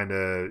then kind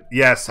of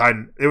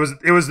it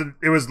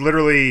was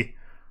literally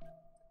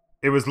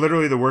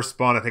the worst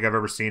spawn I think I've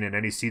ever seen in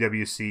any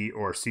CWC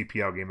or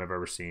CPL game I've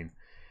ever seen.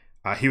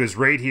 He was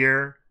right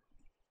here.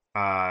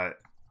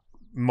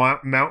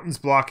 Mountains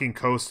blocking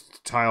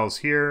coast tiles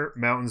here.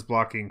 Mountains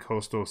blocking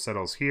coastal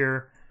settles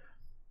here.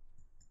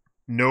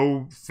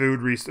 No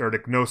food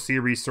no sea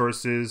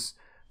resources.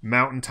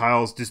 Mountain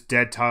tiles, just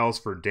dead tiles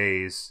for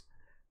days.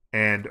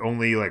 And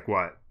only, like,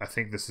 what? I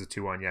think this is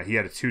 2-1. Yeah, he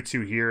had a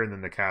 2-2 here, and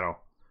then the cattle.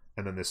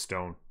 And then this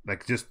stone.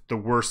 Like, just the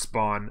worst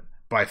spawn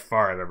by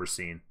far I've ever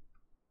seen.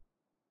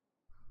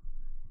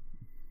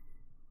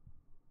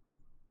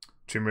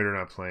 Tomb Raider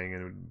not playing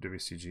in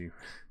WcG.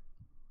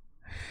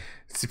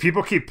 See,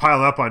 people keep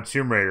piling up on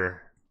Tomb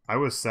Raider. I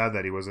was sad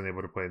that he wasn't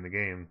able to play in the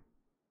game.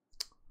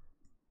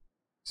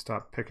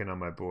 Stop picking on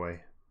my boy.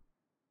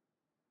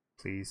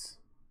 Please.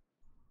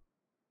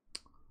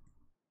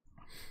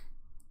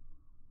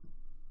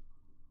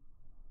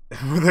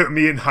 Without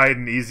me and Hyde,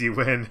 an easy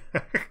win.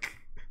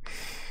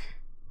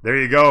 There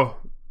you go.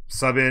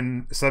 Sub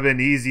in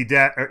easy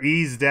death, or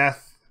ease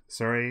death.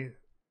 Sorry,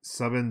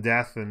 sub in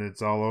death, and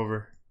it's all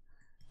over.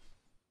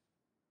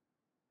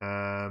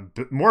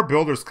 But more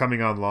builders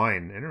coming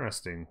online.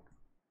 Interesting.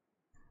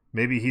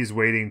 Maybe he's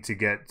waiting to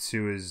get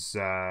to his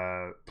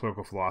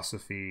political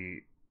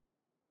philosophy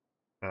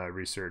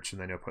research,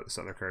 and then he'll put this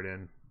other card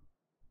in.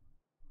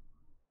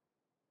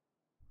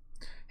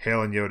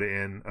 Hale and Yoda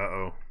in.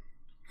 Uh-oh.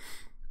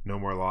 No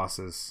more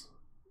losses.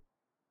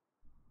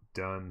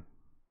 Done.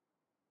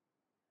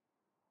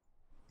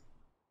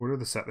 What are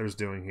the settlers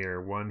doing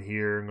here? One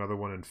here, another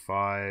one in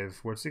 5.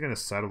 What's he going to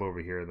settle over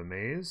here? The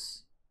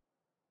maze?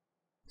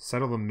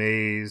 Settle the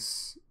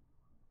maze.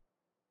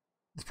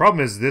 The problem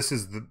is this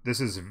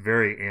is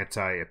very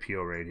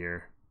anti-appeal right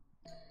here.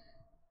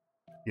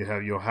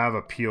 You'll have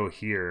appeal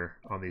here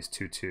on these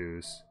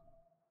 2-2s.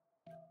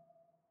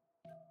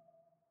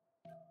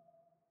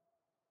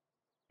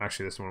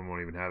 Actually, this one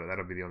won't even have it.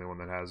 That'll be the only one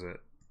that has it.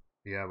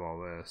 You have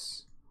all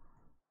this.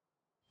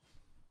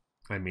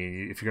 I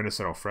mean, if you're going to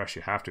settle fresh,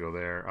 you have to go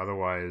there.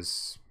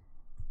 Otherwise,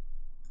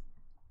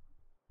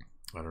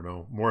 I don't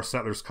know. More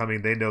settlers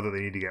coming. They know that they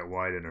need to get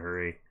wide in a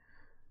hurry.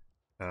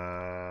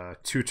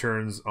 2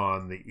 turns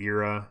on the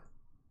era.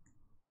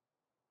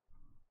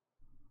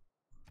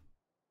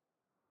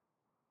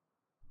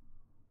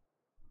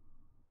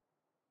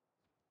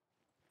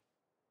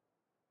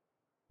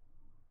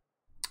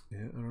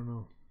 Yeah, I don't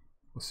know.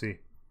 We'll see.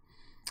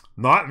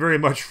 Not very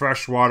much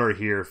fresh water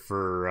here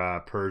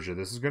for Persia.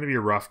 This is going to be a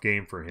rough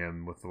game for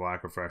him with the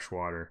lack of fresh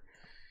water.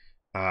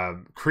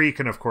 Cree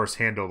can, of course,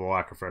 handle the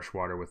lack of fresh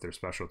water with their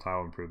special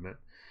tile improvement.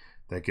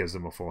 That gives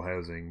them a full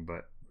housing,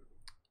 but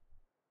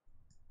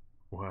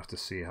we'll have to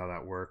see how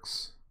that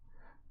works.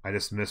 I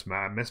just miss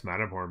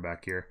Matterhorn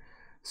back here.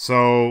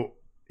 So,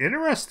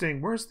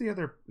 interesting. Where's the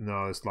other...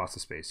 No, there's lots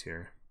of space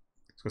here.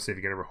 I was going to say if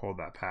you could ever hold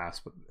that pass,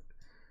 but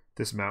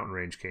this mountain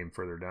range came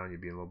further down,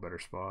 you'd be in a little better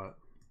spot.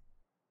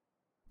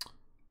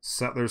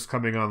 Settlers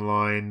coming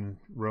online.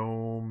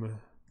 Rome.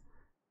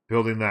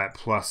 Building that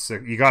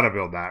 +6. You got to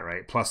build that,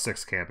 right?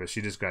 +6 campus.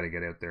 You just got to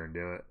get out there and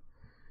do it.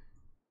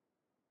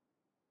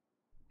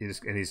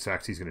 In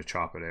fact, he's going to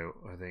chop it out.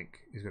 I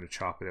think he's going to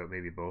chop it out.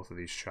 Maybe both of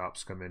these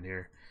chops come in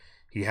here.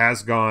 He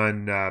has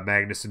gone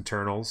Magnus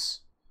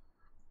Internals.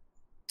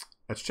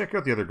 Let's check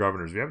out the other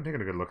governors. We haven't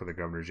taken a good look at the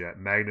governors yet.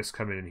 Magnus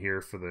coming in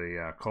here for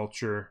the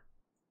culture,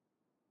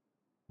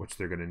 which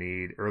they're going to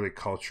need. Early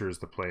culture is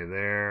the play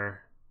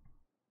there.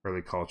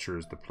 Early culture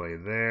is the play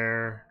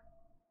there.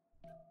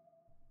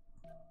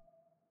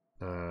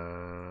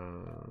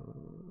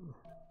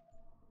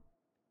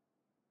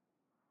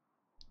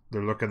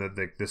 They're looking at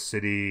the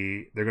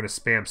city. They're going to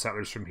spam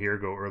settlers from here,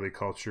 go early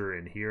culture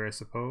in here, I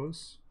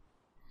suppose.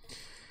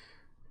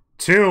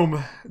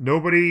 Tomb,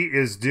 nobody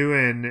is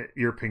doing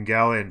your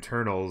Pingala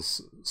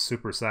internals.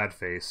 Super sad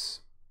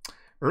face.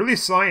 Early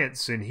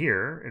science in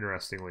here,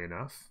 interestingly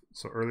enough.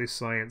 So early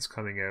science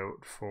coming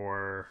out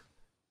for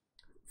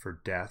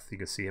death. You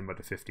can see him up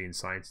to 15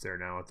 science there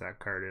now with that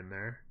card in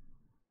there.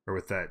 Or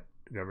with that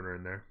governor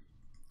in there.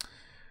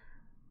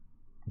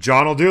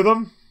 John will do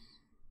them.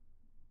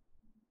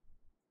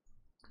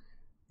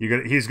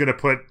 He's gonna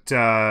put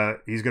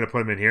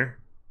him in here.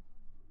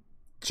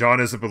 John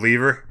is a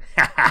believer.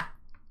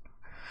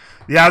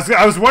 Yeah,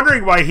 I was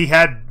wondering why he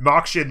had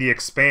Moksha in the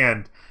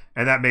expand,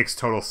 and that makes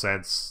total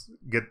sense.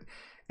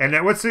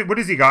 What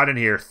has he got in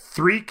here?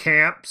 3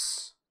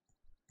 camps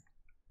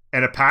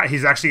and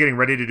he's actually getting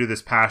ready to do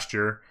this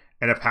pasture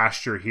and a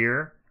pasture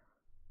here.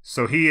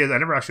 So he is. I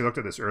never actually looked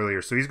at this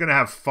earlier. So he's going to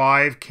have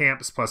 5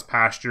 camps plus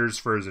pastures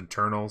for his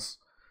internals.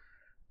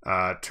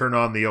 Turn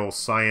on the old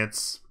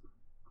science.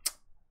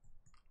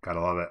 Gotta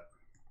love it.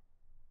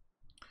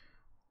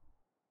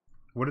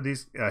 What did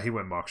these? He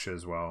went Moksha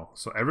as well.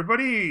 So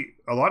everybody,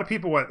 a lot of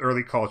people went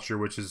early culture,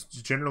 which is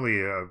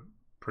generally a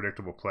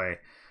predictable play.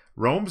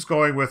 Rome's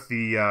going with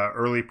the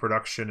early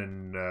production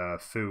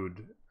and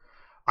food.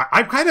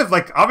 I'm kind of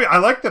like, I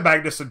like the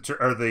Magnus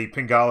or the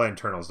Pingala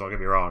internals. Don't get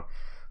me wrong,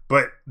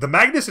 but the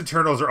Magnus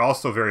internals are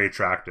also very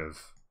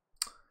attractive.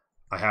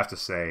 I have to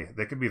say,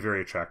 they can be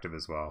very attractive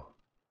as well.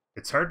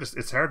 It's hard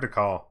to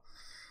call.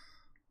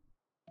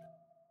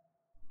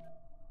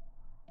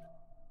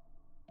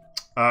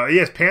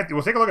 Yes,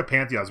 we'll take a look at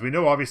Pantheons. We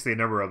know obviously a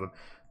number of them.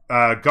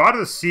 God of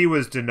the Sea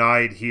was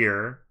denied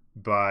here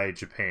by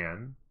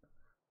Japan,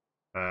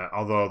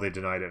 although they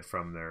denied it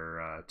from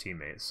their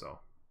teammates. So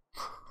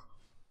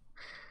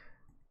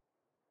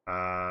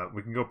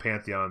we can go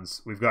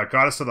Pantheons. We've got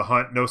Goddess of the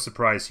Hunt. No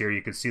surprise here.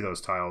 You can see those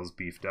tiles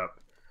beefed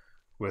up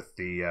with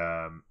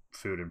the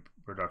food and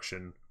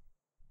production.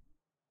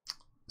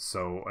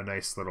 So a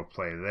nice little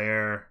play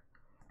there.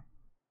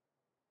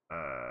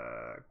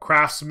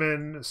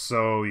 Craftsman,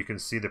 so you can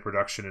see the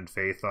production and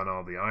faith on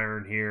all the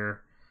iron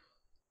here.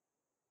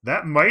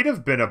 That might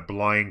have been a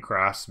blind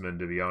craftsman,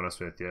 to be honest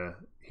with you.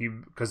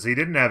 Because he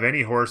didn't have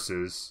any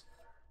horses,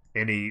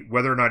 and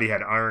whether or not he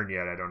had iron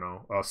yet, I don't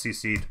know. Oh,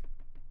 CC'd.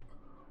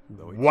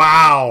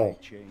 Wow!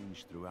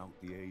 Changed throughout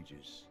the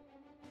ages.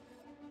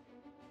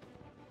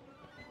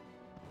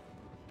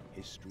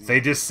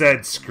 They just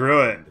said,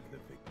 screw it.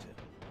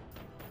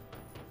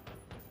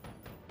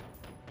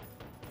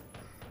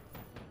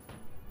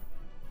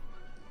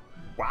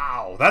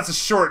 Wow, that's a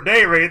short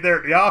day right there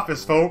at the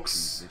office,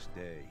 folks.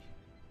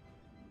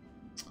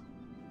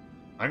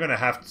 I'm going to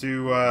have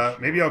to,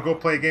 maybe I'll go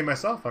play a game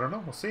myself. I don't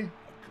know. We'll see.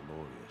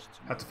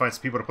 Have to find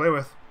some people to play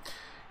with.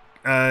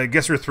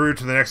 Guess we're through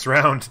to the next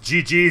round.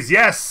 GG's,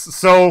 yes.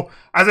 So,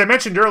 as I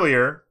mentioned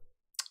earlier,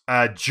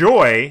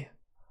 Joy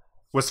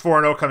was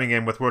 4-0 coming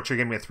in with WcG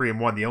Gaming at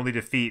 3-1. The only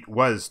defeat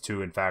was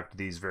to, in fact,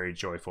 these very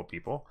joyful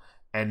people.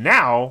 And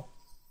now,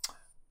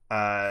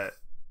 they're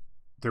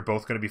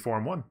both going to be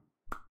 4-1.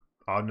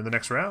 On to the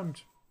next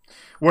round,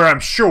 where I'm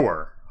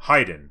sure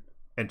Haydn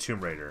and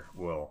Tomb Raider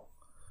will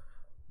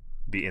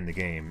be in the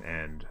game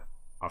and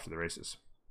off to the races.